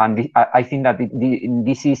 And I think that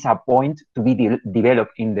this is a point to be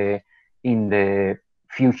developed in the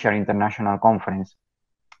future international conference.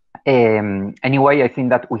 Anyway, I think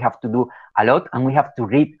that we have to do a lot and we have to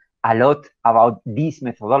read a lot about these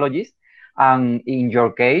methodologies. And in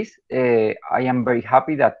your case, I am very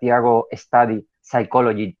happy that Tiago studied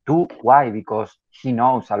psychology too. Why? Because he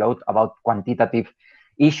knows a lot about quantitative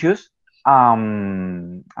issues.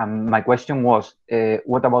 And my question was,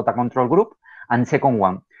 what about a control group? And second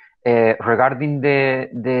one, regarding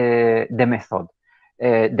the method,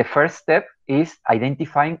 the first step is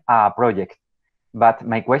identifying a project. But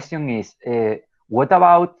my question is, what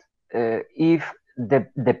about if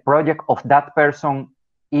the project of that person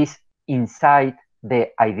is inside the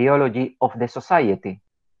ideology of the society?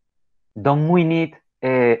 Don't we need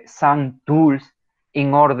some tools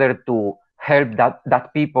in order to help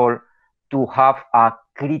that people to have a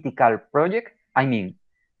critical project? I mean,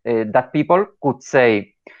 that people could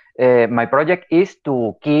say, my project is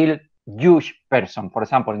to kill Jewish person, for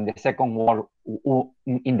example, in the Second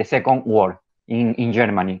War, in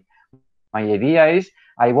Germany. My idea is,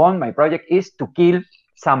 my project is to kill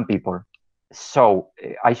some people. So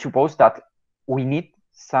I suppose that we need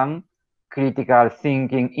some critical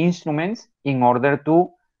thinking instruments in order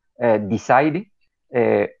to decide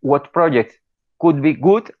what project could be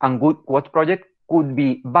good and what project could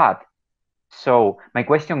be bad. So my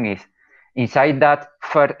question is, inside that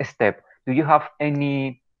first step, do you have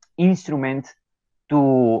any instrument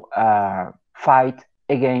to fight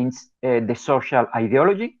against the social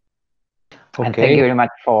ideology? Okay. And thank you very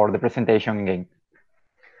much for the presentation again.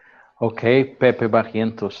 Okay, Pepe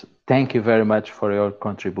Barrientos, thank you very much for your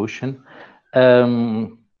contribution.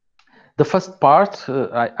 The first part,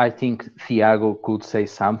 I think Tiago could say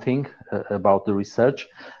something about the research.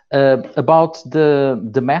 About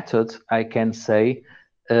the method, I can say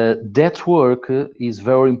that work is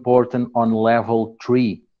very important on level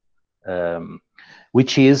 3,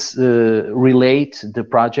 which is relate the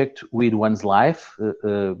project with one's life,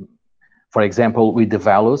 for example, with the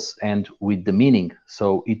values and with the meaning.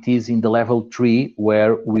 So it is in the level 3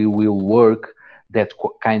 where we will work that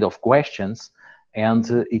kind of questions. And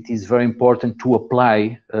it is very important to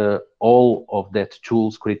apply all of that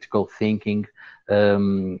tools, critical thinking,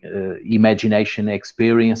 imagination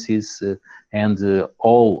experiences, and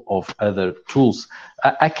all of other tools.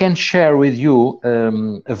 I can share with you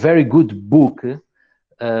a very good book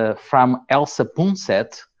from Elsa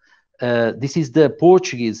Punset. This is the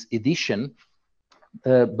Portuguese edition,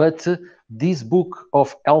 but this book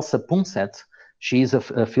of Elsa Punset, she is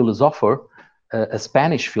a philosopher, a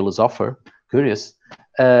Spanish philosopher, curious.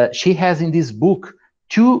 She has in this book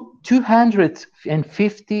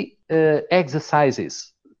 250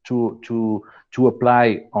 exercises to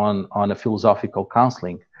apply on a philosophical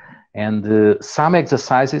counseling, and some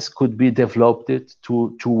exercises could be developed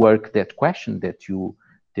to work that question that you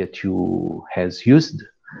has used.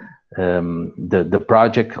 The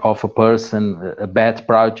project of a person, a bad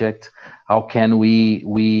project, how can we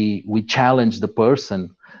challenge the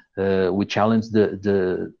person, we challenge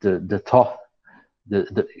the thought,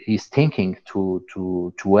 his thinking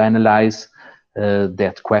to analyze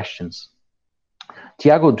that questions.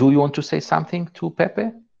 Tiago, do you want to say something to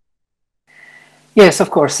Pepe? Yes, of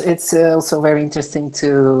course. It's also very interesting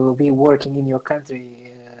to be working in your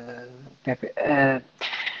country, Pepe.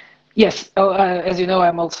 Yes, as you know,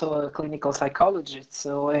 I'm also a clinical psychologist.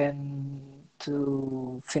 So, and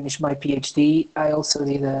to finish my PhD, I also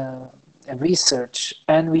did a research,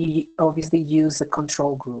 and we obviously use a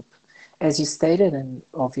control group, as you stated, and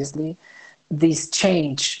obviously, this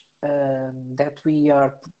change that we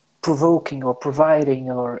are provoking or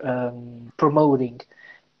providing or promoting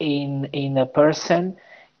in a person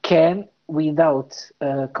can, without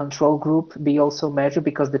a control group, be also measured,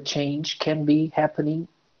 because the change can be happening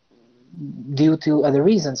due to other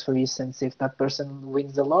reasons. For instance, if that person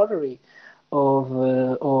wins the lottery, of,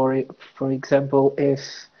 or for example, if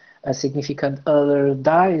a significant other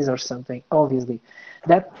dies or something, obviously.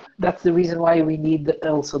 That's the reason why we need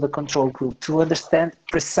also the control group, to understand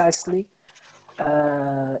precisely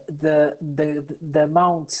the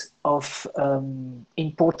amount of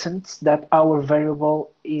importance that our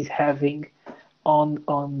variable is having on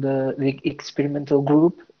the experimental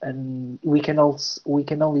group, and we can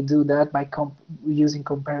only do that by using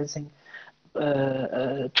comparison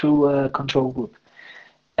through a control group.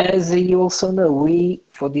 As you also know,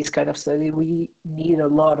 for this kind of study, we need a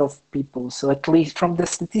lot of people. So at least from the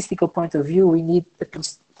statistical point of view, we need at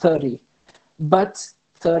least 30. But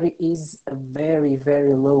 30 is a very,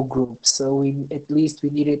 very low group. So at least we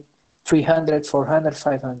needed 300, 400,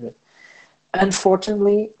 500.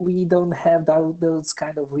 Unfortunately, we don't have those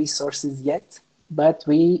kind of resources yet. But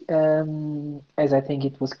we, as I think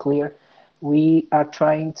it was clear, we are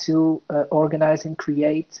trying to organize and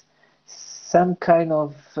create some kind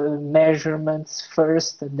of measurements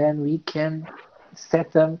first, and then we can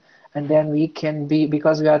set them, and then we can be,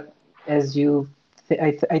 because we are, as you,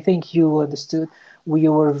 I think you understood, we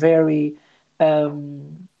were very, how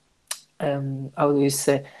do you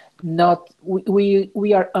say,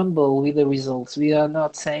 we are humble with the results. We are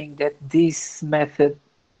not saying that this method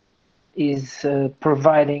is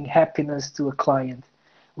providing happiness to a client.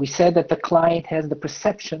 We said that the client has the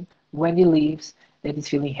perception when he leaves that he's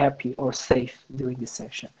feeling happy or safe during the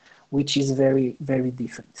session, which is very, very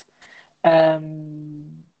different.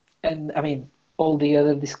 And I mean, all the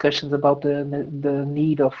other discussions about the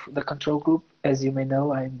need of the control group, as you may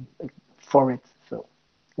know, I'm for it. So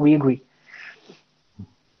we agree.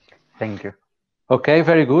 Thank you. Okay,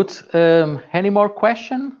 very good. Any more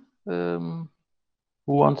question? Who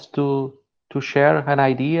wants to share an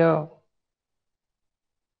idea?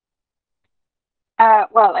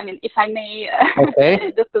 Well, I mean, if I may,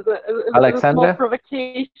 okay. just as a small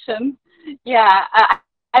provocation. Yeah,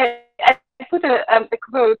 I put a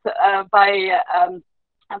quote by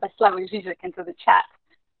Slavoj Žižek into the chat,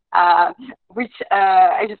 which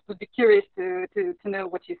I just would be curious to know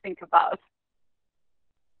what you think about.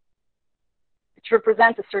 Which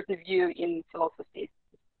represents a certain view in philosophy.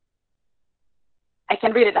 I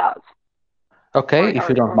can read it out. Okay, if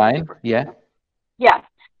you don't mind, yeah. Yeah,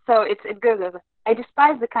 so it goes as, I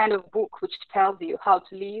despise the kind of book which tells you how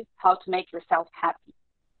to live, how to make yourself happy.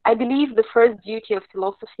 I believe the first duty of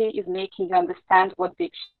philosophy is making you understand what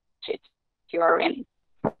big shit you are in.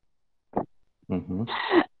 Mm-hmm.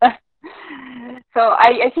 So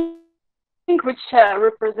I think which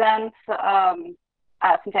represents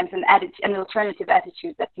sometimes an alternative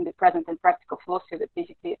attitude that can be present in practical philosophy, that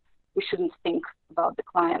basically we shouldn't think about the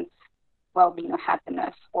client's well-being or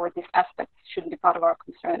happiness, or this aspect shouldn't be part of our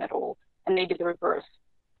concern at all. And maybe the reverse.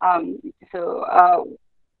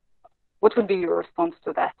 What would be your response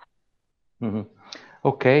to that? Mm-hmm.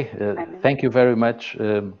 Okay, thank you very much.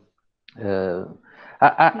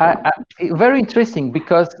 Very interesting,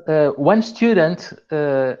 because one student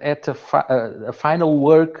at a final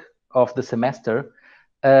work of the semester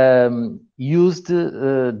used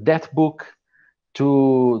that book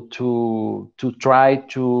to try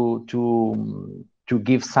to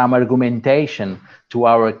give some argumentation to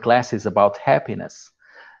our classes about happiness.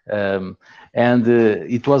 And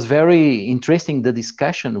it was very interesting, the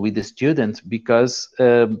discussion with the students, because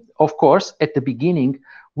of course at the beginning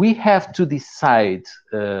we have to decide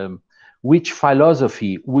which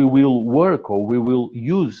philosophy we will work or we will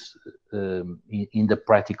use in the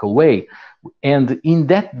practical way. And in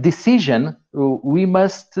that decision we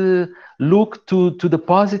must look to the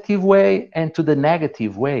positive way and to the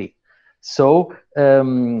negative way. So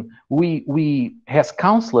we as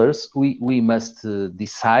counselors, we must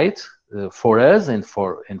decide for us and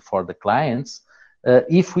for the clients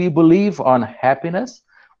if we believe on happiness,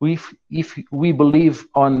 if we believe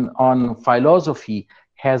on philosophy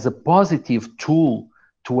has a positive tool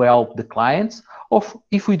to help the clients, or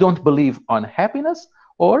if we don't believe on happiness,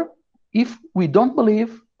 or if we don't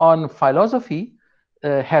believe on philosophy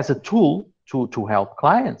has a tool to help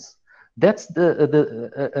clients. That's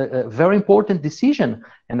a very important decision,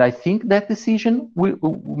 and I think that decision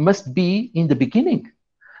must be in the beginning.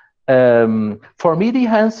 For me, the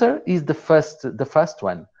answer is the first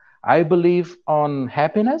one. I believe on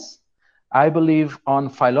happiness. I believe on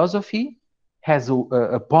philosophy has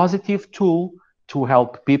a positive tool to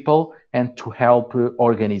help people and to help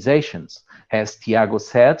organizations. As Tiago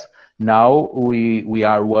said, now we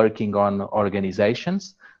are working on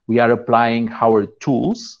organizations. We are applying our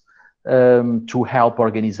tools to help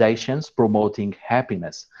organizations promoting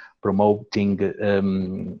happiness, promoting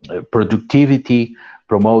productivity,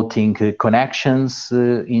 promoting connections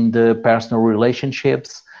in the personal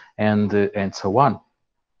relationships, and so on.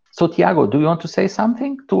 So, Tiago, do you want to say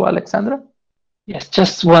something to Alexandra? Yes,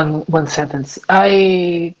 just one sentence.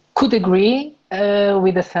 I could agree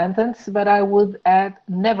with the sentence, but I would add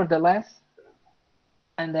nevertheless,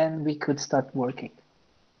 and then we could start working.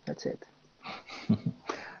 That's it.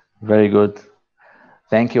 Very good.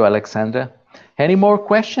 Thank you, Alexandra. Any more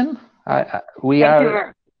question?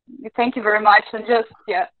 Thank you very much. And just,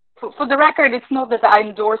 yeah, for the record, it's not that I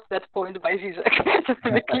endorse that point by Zizek, just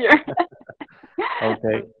to be clear.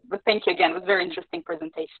 Okay. But thank you again. It was a very interesting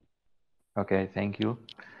presentation. Okay, thank you.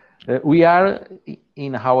 We are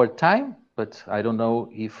in our time, but I don't know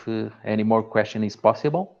if any more question is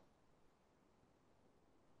possible.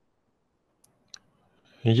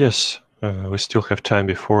 Yes, we still have time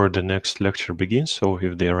before the next lecture begins, so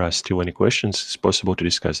if there are still any questions, it's possible to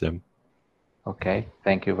discuss them. Okay,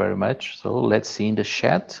 thank you very much. So let's see in the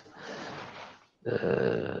chat.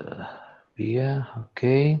 Yeah,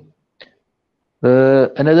 okay.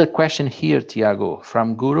 Another question here, Tiago,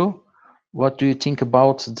 from Guru. What do you think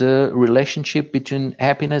about the relationship between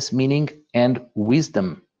happiness, meaning, and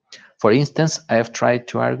wisdom? For instance, I have tried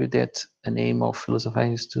to argue that a name of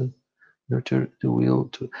philosophy is to nurture the will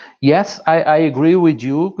to. Yes, I agree with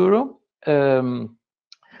you, Guru.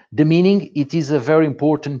 The meaning, it is a very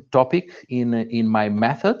important topic in my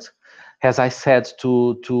method. As I said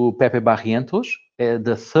to Pepe Barrientos,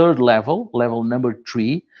 the third level number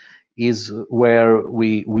 3, is where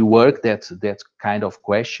we work that kind of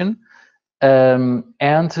question.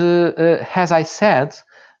 As I said,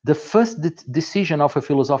 the first decision of a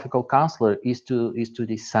philosophical counselor is to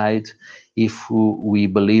decide if we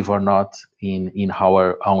believe or not in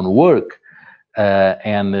our own work,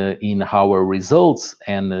 and in our results,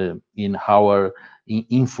 and in our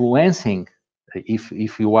influencing,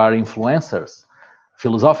 if you are influencers,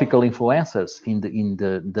 philosophical influencers in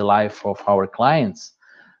the life of our clients.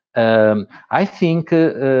 I think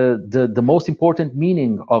the most important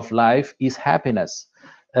meaning of life is happiness,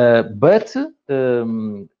 but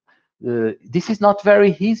this is not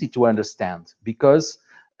very easy to understand, because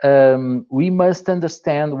we must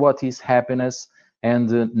understand what is happiness,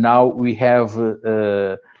 and now we have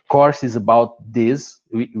courses about this.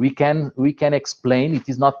 We can explain. It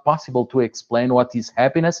is not possible to explain what is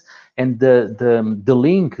happiness, and the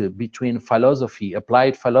link between philosophy,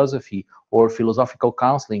 applied philosophy, or philosophical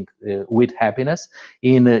counseling with happiness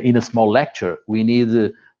in a small lecture. We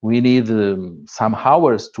need some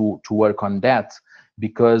hours to work on that,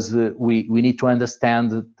 because we need to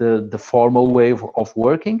understand the formal way of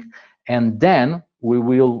working, and then we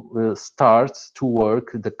will start to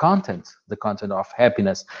work the content of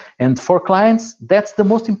happiness. And for clients, that's the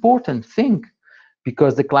most important thing,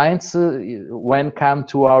 because the clients, when come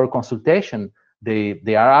to our consultation,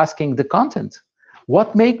 they are asking the content.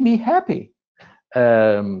 What make me happy?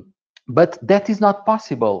 But that is not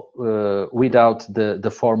possible without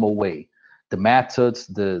the formal way, the methods,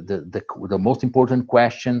 the most important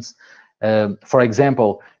questions. For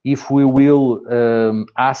example, if we will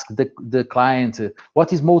ask the client,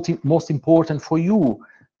 what is most important for you?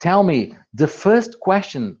 Tell me the first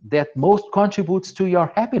question that most contributes to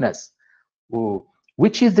your happiness.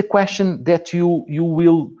 Which is the question that you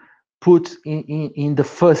will put in the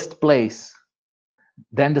first place,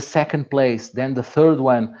 then the second place, then the third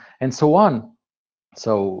one, and so on.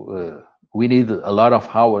 So we need a lot of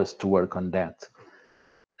hours to work on that.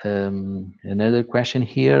 Another question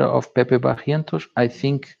here of Pepe Barrientos. I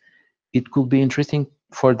think it could be interesting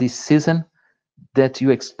for this season that you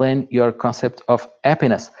explain your concept of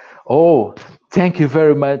happiness. Oh, thank you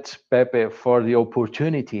very much, Pepe, for the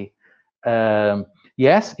opportunity.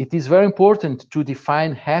 Yes, it is very important to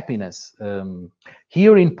define happiness.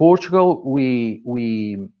 Here in Portugal, we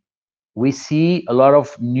see a lot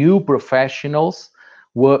of new professionals.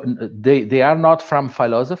 They are not from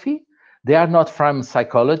philosophy. They are not from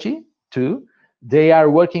psychology, too. They are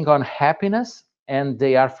working on happiness, and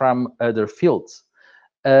they are from other fields.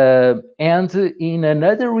 And in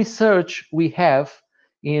another research we have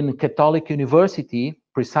in Catholic University,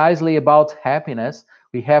 precisely about happiness,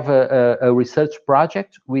 we have a research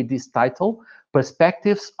project with this title,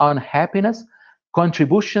 Perspectives on Happiness,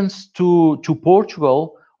 Contributions to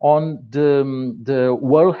Portugal on the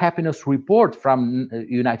World Happiness Report from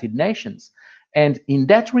United Nations. And in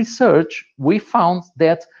that research, we found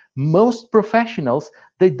that most professionals,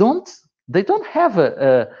 they don't have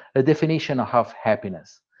a definition of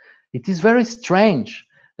happiness. It is very strange.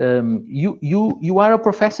 You are a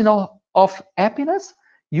professional of happiness.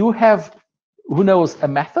 You have, who knows, a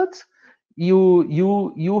method.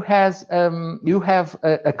 You have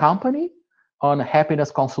a company on a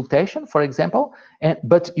happiness consultation, for example,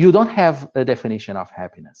 but you don't have a definition of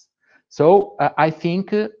happiness. So I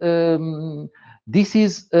think this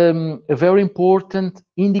is a very important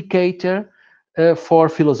indicator for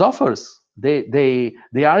philosophers. They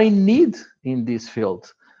are in need in this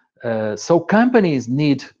field. So companies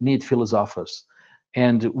need philosophers,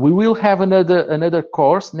 and we will have another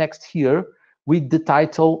course next year with the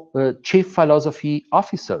title Chief Philosophy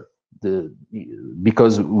Officer,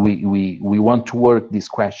 because we want to work this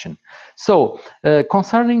question. So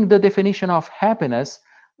concerning the definition of happiness,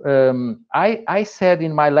 I said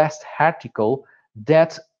in my last article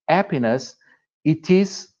that happiness, it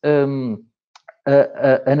is an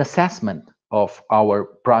assessment of our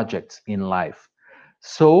projects in life.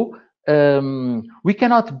 So we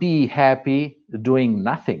cannot be happy doing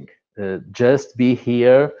nothing, just be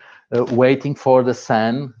here waiting for the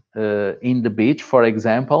sun in the beach, for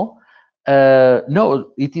example.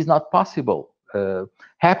 No, it is not possible.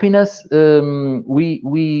 Happiness,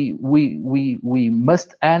 we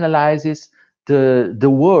must analyze the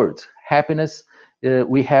word happiness.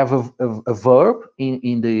 We have a verb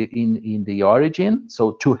in the origin,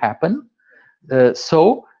 so to happen.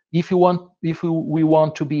 So if we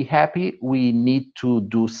want to be happy, we need to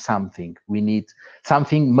do something.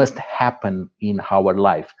 Something must happen in our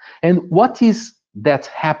life. And what is that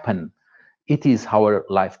happen? It is our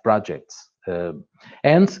life projects.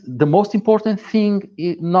 And the most important thing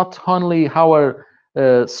is not only our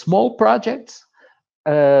small projects.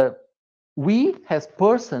 We as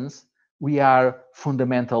persons, we are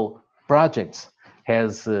fundamental projects,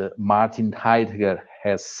 as Martin Heidegger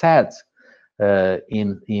has said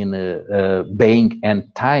in Being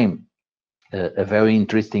and Time, a very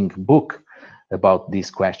interesting book about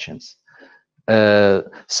these questions.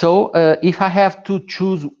 So if I have to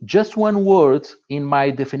choose just one word in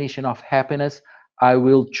my definition of happiness, I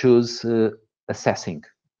will choose assessing.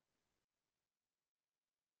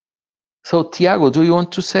 So Tiago, do you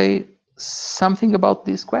want to say something about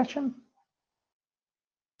this question?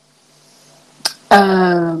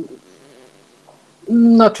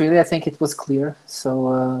 Not really. I think it was clear.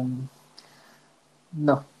 So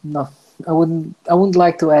no, I wouldn't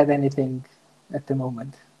like to add anything at the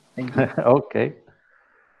moment. Thank you. Okay.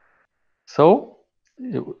 So,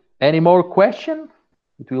 any more question?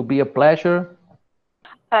 It will be a pleasure.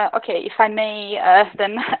 Okay, if I may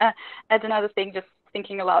then add another thing, just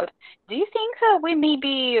thinking aloud. Do you think we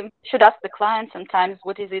maybe should ask the client sometimes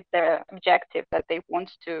what is it their objective that they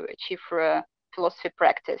want to achieve for a philosophy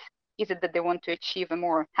practice? Is it that they want to achieve a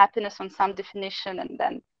more happiness on some definition, and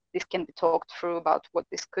then this can be talked through about what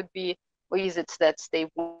this could be? Or is it that they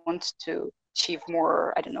want to achieve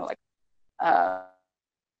more, I don't know, like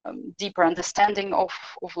deeper understanding of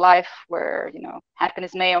life, where, you know,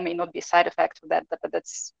 happiness may or may not be a side effect of that, but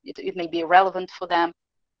it may be irrelevant for them?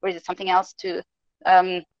 Or is it something else too?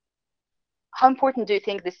 How important do you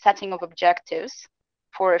think the setting of objectives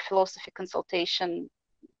for a philosophy consultation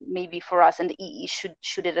maybe for us, and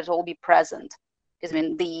should it at all be present? Because I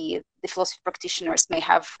mean, the philosophy practitioners may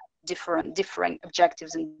have different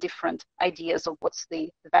objectives and different ideas of what's the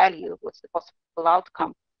value, what's the possible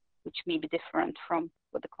outcome, which may be different from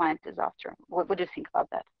what the client is after. What do you think about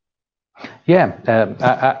that? Yeah,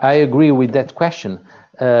 I agree with that question.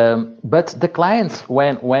 But the clients,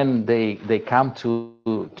 when they come to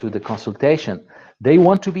the consultation, they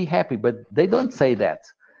want to be happy, but they don't say that.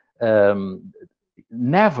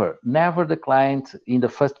 Never the client in the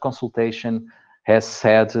first consultation has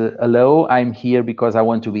said, hello, I'm here because I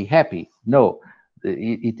want to be happy. No,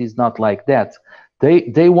 it is not like that.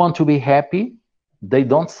 They want to be happy. They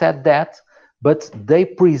don't say that, but they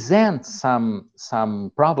present some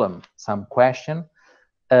problem, some question.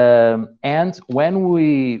 And when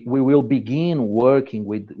we will begin working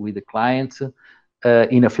with the client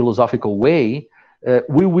in a philosophical way,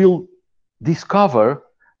 we will discover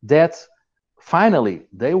that finally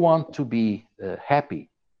they want to be happy.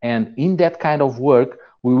 And in that kind of work,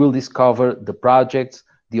 we will discover the projects,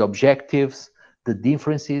 the objectives, the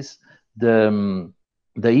differences, the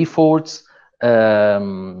efforts,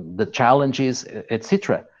 the challenges,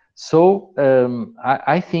 etc. So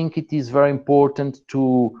I think it is very important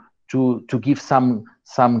to give some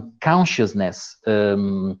consciousness,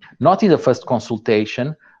 not in the first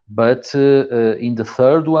consultation, but in the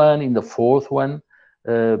third one, in the fourth one.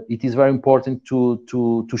 It is very important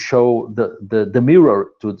to show the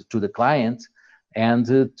mirror to the client, and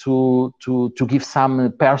to give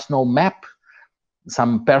some personal map,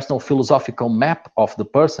 some personal philosophical map of the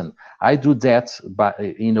person. I do that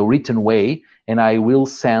in a written way, and I will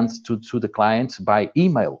send to the client by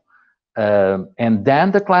email. And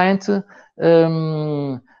then the client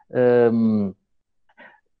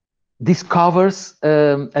discovers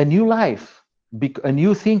a new life, a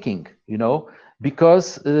new thinking, you know,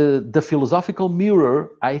 because the philosophical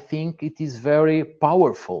mirror, I think it is very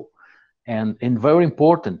powerful and very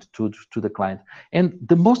important to the client. And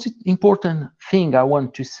the most important thing I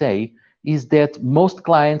want to say is that most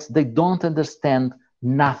clients, they don't understand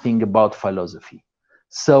nothing about philosophy.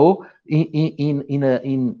 So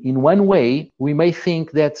in one way, we may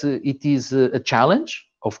think that it is a challenge,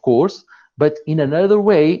 of course, but in another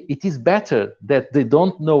way, it is better that they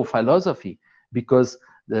don't know philosophy, because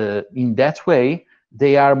in that way,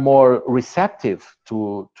 they are more receptive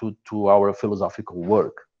to our philosophical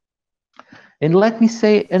work. And let me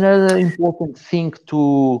say another important thing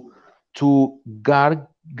to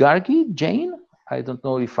Gargi, Jane. I don't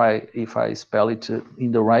know if I spell it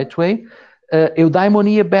in the right way.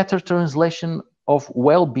 Eudaimonia, a better translation of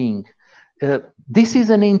well-being. This is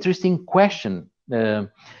an interesting question.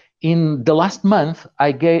 In the last month,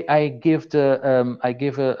 I gave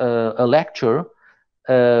a lecture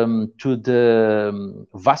to the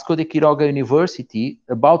Vasco de Quiroga University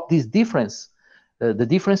about this difference, the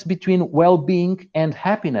difference between well-being and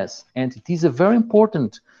happiness. And it is a very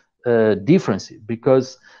important difference,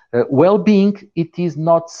 because well-being, it is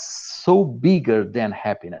not so bigger than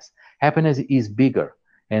happiness. Happiness is bigger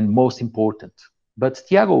and most important. But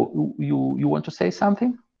Tiago, you want to say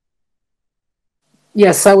something?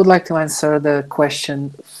 Yes, I would like to answer the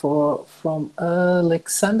question from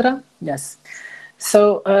Alexandra. Yes.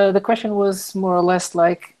 So the question was more or less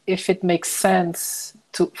like if it makes sense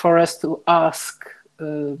for us to ask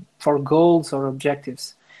for goals or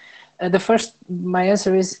objectives. My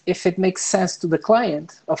answer is, if it makes sense to the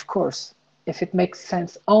client, of course. If it makes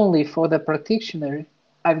sense only for the practitioner,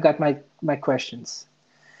 I've got my questions.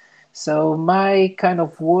 So my kind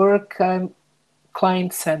of work, I'm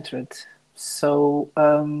client-centered. So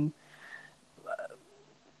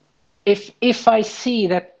if I see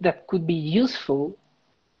that could be useful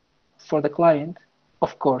for the client,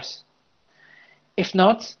 of course. If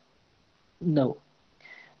not, no.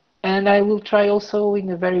 And I will try also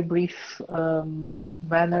in a very brief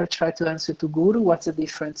manner, try to answer to Guru, what's the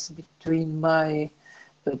difference between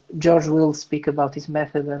George will speak about his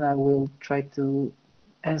method, and I will try to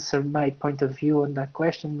answer my point of view on that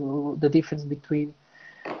question, the difference between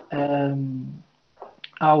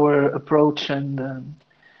our approach and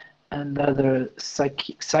other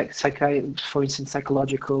for instance,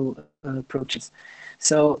 psychological approaches.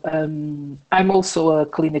 So I'm also a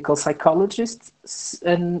clinical psychologist,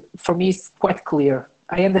 and for me it's quite clear.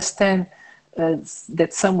 I understand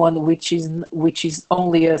that someone which is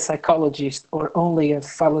only a psychologist or only a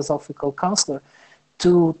philosophical counselor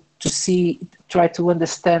try to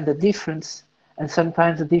understand the difference, and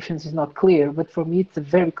sometimes the difference is not clear, but for me it's a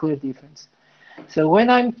very clear difference. So when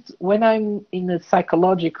I'm in a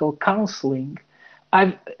psychological counseling,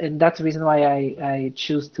 and that's the reason why I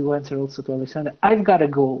choose to answer also to Alexander. I've got a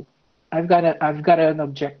goal, I've got an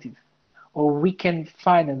objective, or we can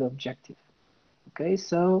find an objective. Okay,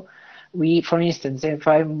 so for instance, if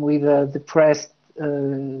I'm with a depressed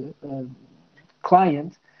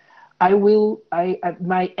client,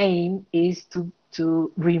 my aim is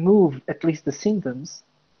to remove at least the symptoms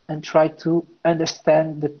and try to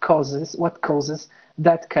understand the causes, what causes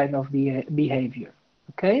that kind of behavior.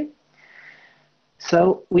 Okay,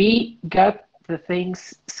 so we got the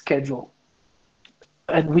things scheduled,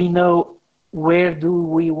 and we know where do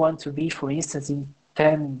we want to be, for instance, in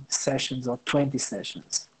 10 sessions or 20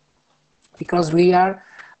 sessions, because we are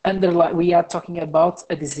talking about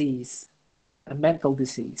a disease, a mental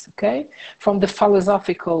disease. Okay, from the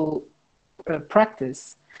philosophical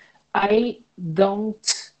practice, I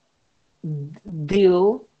don't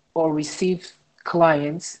deal or receive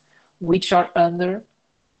clients which are under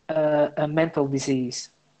a mental disease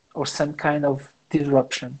or some kind of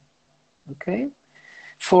disruption. Okay,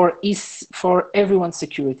 for everyone's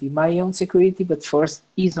security, my own security, but first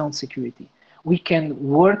his own security. We can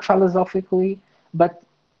work philosophically, but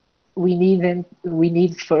we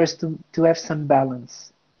need first to have some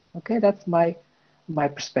balance. Okay, that's my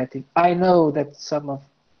perspective. I know that some of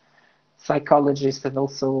psychologists and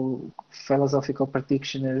also philosophical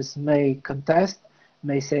practitioners may contest,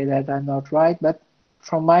 may say that I'm not right, but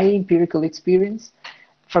from my empirical experience,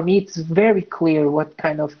 for me it's very clear what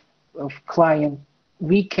kind of client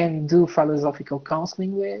we can do philosophical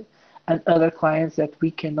counseling with, and other clients that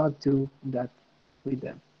we cannot do that with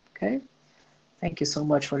them. Okay, thank you so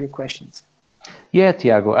much for your questions. Yeah,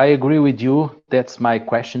 Tiago, I agree with you. That's my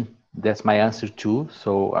question. That's my answer too.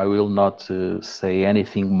 So I will not say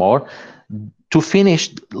anything more. To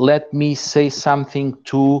finish, let me say something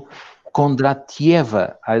to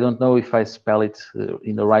Kondratiewa. I don't know if I spell it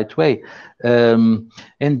in the right way.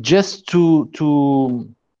 And just to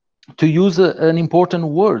use an important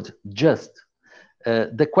word, just.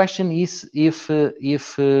 The question is if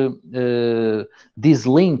this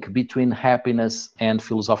link between happiness and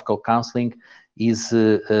philosophical counseling is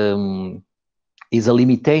a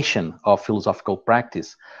limitation of philosophical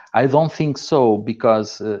practice. I don't think so,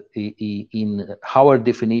 because in our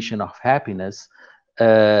definition of happiness,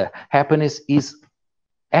 happiness is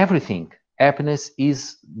everything. Happiness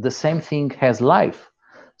is the same thing as life.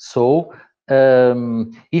 So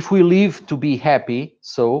if we live to be happy,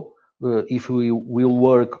 so if we will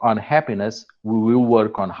work on happiness, we will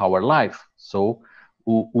work on our life. So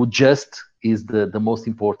just is the most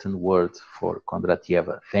important word for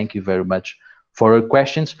Kondratiewa. Thank you very much for your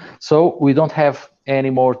questions. So we don't have any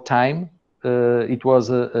more time. It was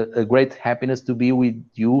a great happiness to be with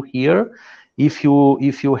you here. If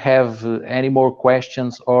you have any more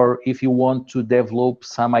questions, or if you want to develop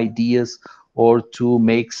some ideas or to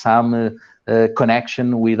make some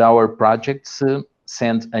connection with our projects,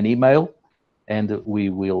 send an email and we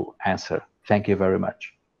will answer. Thank you very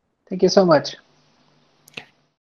much. Thank you so much.